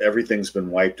experiences, everything's been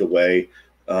wiped away.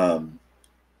 I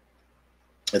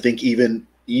think even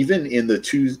in the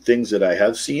 2 things that I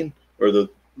have seen, or that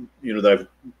I've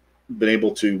been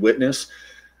able to witness,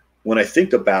 when I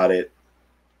think about it,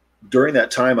 during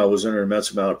that time I was under an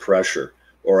immense amount of pressure,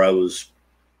 or I was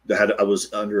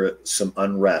under some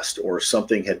unrest, or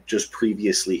something had just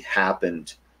previously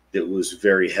happened that was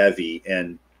very heavy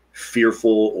and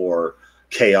fearful or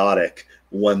chaotic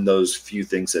when those few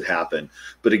things had happened.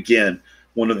 But again,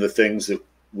 one of the things that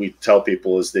we tell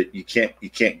people is that you can't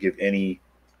give any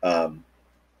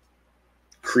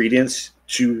credence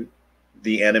to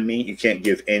the enemy. You can't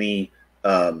give any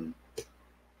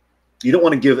you don't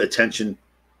want to give attention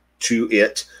to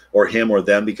it or him or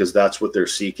them, because that's what they're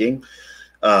seeking.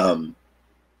 I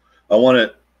want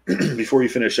to before you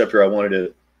finish up here, I wanted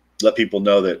to let people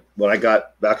know that when I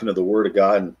got back into the Word of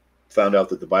God and found out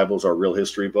that the Bible is our real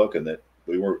history book, and that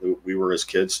we were as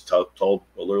kids told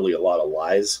literally a lot of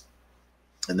lies,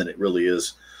 and then it really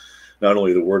is not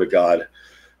only the Word of God,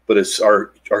 but it's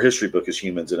our history book as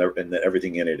humans, and that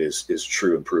everything in it is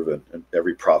true and proven, and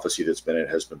every prophecy that's been in it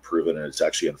has been proven, and it's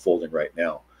actually unfolding right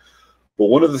now. But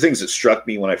one of the things that struck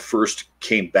me when I first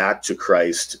came back to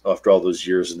Christ after all those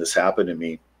years, and this happened to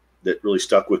me, that really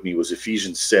stuck with me, was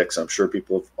Ephesians 6. I'm sure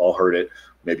people have all heard it.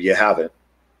 Maybe you haven't.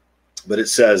 But it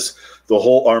says the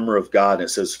whole armor of God, and it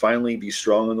says, finally be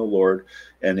strong in the Lord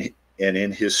and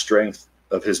in his strength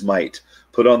of his might.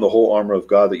 Put on the whole armor of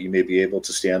God, that you may be able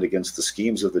to stand against the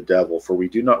schemes of the devil. For we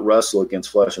do not wrestle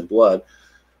against flesh and blood,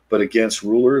 but against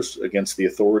rulers, against the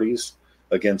authorities,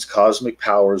 against cosmic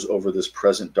powers over this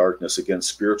present darkness, against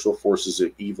spiritual forces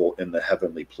of evil in the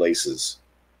heavenly places.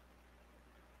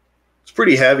 It's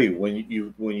pretty heavy when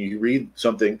you read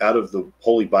something out of the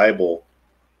Holy Bible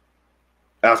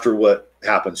after what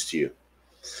happens to you.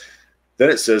 Then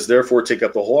it says, therefore take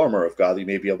up the whole armor of God, that you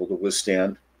may be able to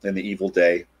withstand in the evil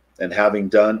day, and having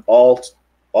done all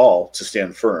to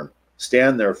stand firm.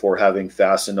 Stand therefore, having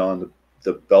fastened on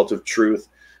the belt of truth,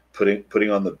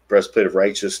 putting on the breastplate of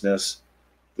righteousness,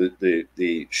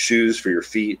 the shoes for your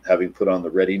feet, having put on the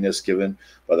readiness given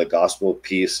by the gospel of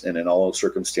peace, and in all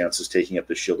circumstances taking up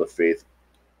the shield of faith,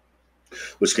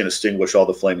 which can extinguish all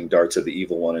the flaming darts of the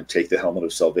evil one, and take the helmet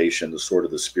of salvation, the sword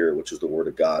of the Spirit, which is the word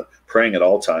of God, praying at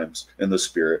all times in the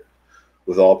Spirit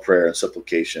with all prayer and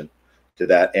supplication. To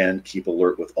that end, keep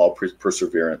alert with all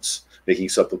perseverance, making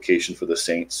supplication for the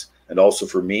saints, and also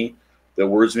for me, that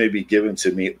words may be given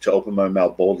to me to open my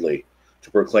mouth boldly,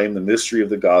 to proclaim the mystery of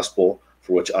the gospel,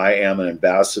 for which I am an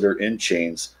ambassador in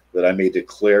chains, that I may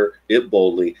declare it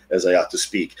boldly as I ought to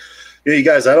speak. You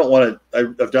guys, I don't want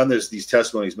to, I've done these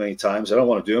testimonies many times. I don't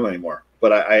want to do them anymore,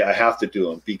 but I have to do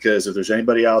them, because if there's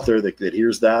anybody out there that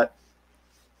hears that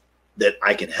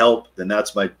I can help, then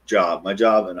that's my job. My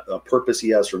job and a purpose he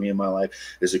has for me in my life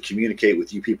is to communicate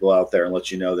with you people out there and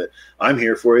let you know that I'm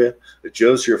here for you, that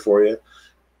Joe's here for you,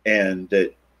 and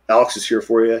that Alex is here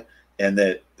for you, and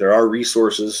that there are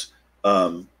resources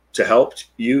to help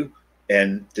you.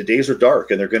 And the days are dark,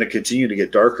 and they're going to continue to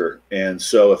get darker. And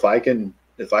so if I can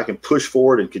push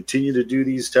forward and continue to do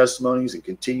these testimonies and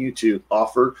continue to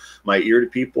offer my ear to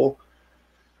people,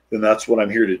 then that's what I'm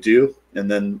here to do. And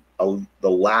then the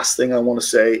last thing I want to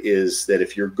say is that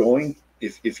if you're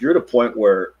at a point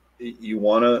where you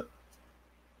want to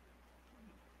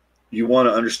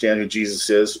understand who Jesus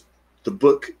is, the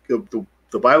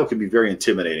Bible can be very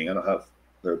intimidating. I don't have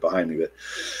they're behind me, but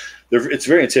it's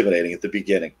very intimidating at the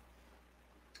beginning.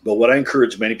 But what I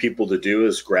encourage many people to do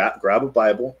is grab a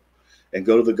Bible and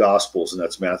go to the Gospels, and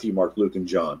that's Matthew, Mark, Luke, and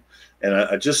John. And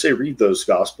I just say read those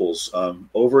Gospels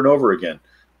over and over again,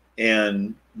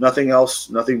 and nothing else,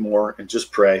 nothing more, and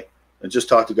just pray and just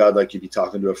talk to God like you'd be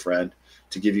talking to a friend,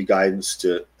 to give you guidance,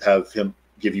 to have Him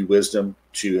give you wisdom,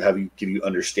 to give you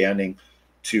understanding,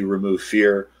 to remove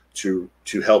fear, to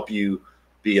help you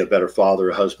be a better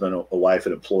father, a husband, a wife,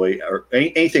 an employee, or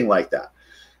anything like that.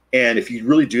 And if you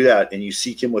really do that and you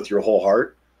seek Him with your whole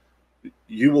heart,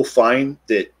 you will find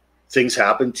that things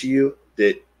happen to you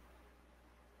that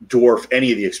dwarf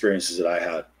any of the experiences that I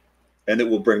had, and it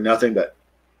will bring nothing but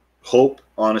hope,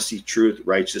 honesty, truth,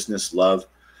 righteousness, love,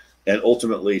 and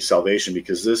ultimately salvation,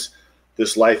 because this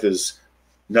life is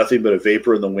nothing but a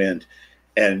vapor in the wind,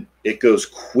 and it goes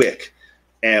quick.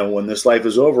 And when this life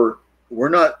is over,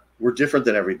 we're different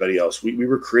than everybody else. We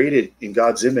were created in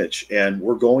God's image, and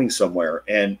we're going somewhere,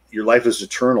 and your life is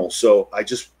eternal. So I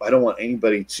don't want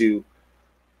anybody to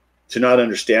not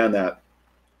understand that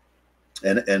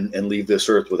and leave this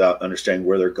earth without understanding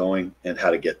where they're going and how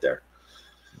to get there.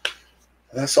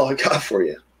 And that's all I got for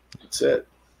you. That's it.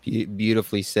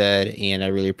 Beautifully said, and I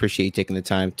really appreciate you taking the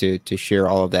time to share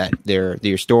all of that,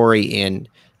 your story, and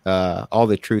all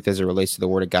the truth as it relates to the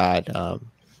Word of God.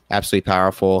 Absolutely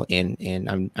powerful,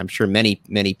 and I'm sure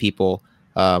many people,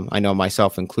 I know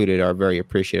myself included, are very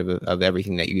appreciative of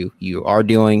everything that you are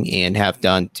doing and have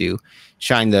done to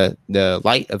shine the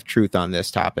light of truth on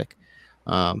this topic.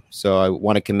 So I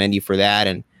want to commend you for that,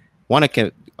 and want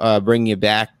to bring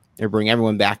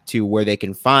everyone back to where they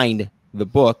can find the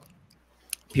book,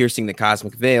 Piercing the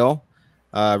Cosmic Veil,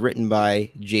 written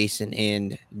by Jason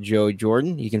and Joe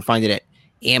Jordan. You can find it at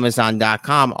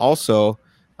Amazon.com. Also,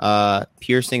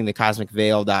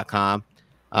 piercingthecosmicveil.com.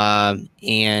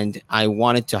 And I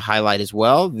wanted to highlight as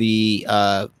well the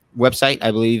website,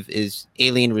 I believe, is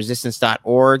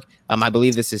alienresistance.org. I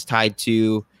believe this is tied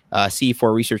to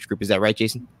CE4 Research Group. Is that right,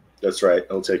 Jason? That's right.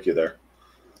 I'll take you there.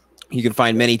 You can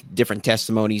find many different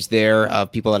testimonies there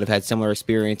of people that have had similar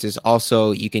experiences.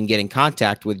 Also, you can get in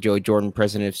contact with Joe Jordan,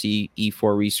 president of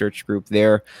CE4 Research Group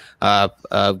there.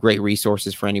 Great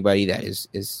resources for anybody that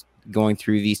is going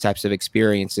through these types of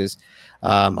experiences.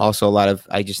 Also,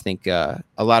 I just think a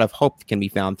lot of hope can be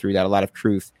found through that, a lot of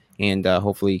truth, and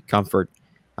hopefully comfort.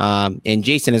 And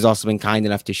Jason has also been kind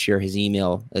enough to share his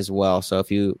email as well. So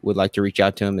if you would like to reach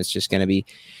out to him, it's just going to be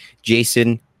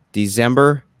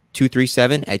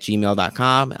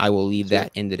jasondecember237@gmail.com. I will leave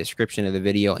that in the description of the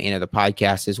video and of the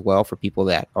podcast as well for people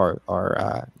that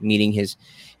are needing his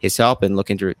help and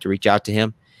looking to reach out to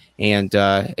him. And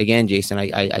again, Jason,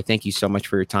 I thank you so much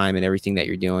for your time and everything that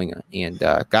you're doing. And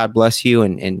God bless you,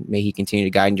 and may He continue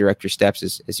to guide and direct your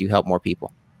steps as you help more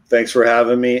people. Thanks for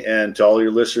having me. And to all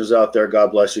your listeners out there,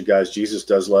 God bless you guys. Jesus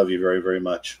does love you very, very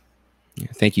much. Yeah,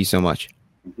 thank you so much.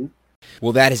 Mm-hmm.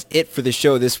 Well, that is it for the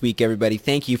show this week, everybody.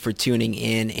 Thank you for tuning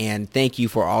in, and thank you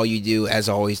for all you do, as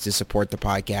always, to support the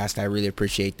podcast. I really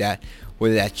appreciate that.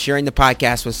 Whether that's sharing the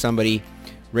podcast with somebody,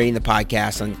 rating the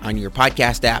podcast on your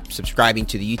podcast app, subscribing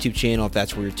to the YouTube channel if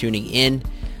that's where you're tuning in,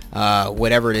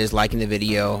 whatever it is, liking the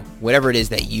video, whatever it is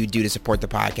that you do to support the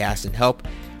podcast and help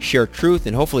share truth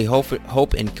and hopefully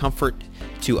hope and comfort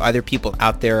to other people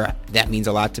out there. That means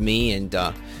a lot to me. And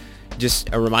just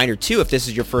a reminder, too, if this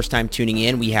is your first time tuning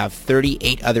in, we have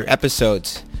 38 other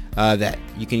episodes that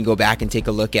you can go back and take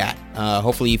a look at.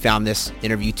 Hopefully you found this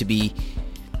interview to be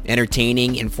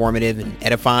entertaining, informative, and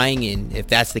edifying. And if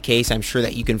that's the case, I'm sure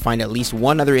that you can find at least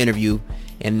one other interview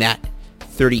in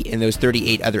those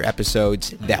 38 other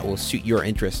episodes that will suit your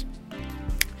interests.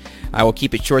 I will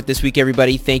keep it short this week,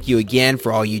 everybody. Thank you again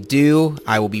for all you do.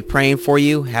 I will be praying for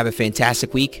you. Have a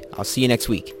fantastic week. I'll see you next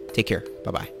week. Take care.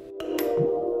 Bye-bye.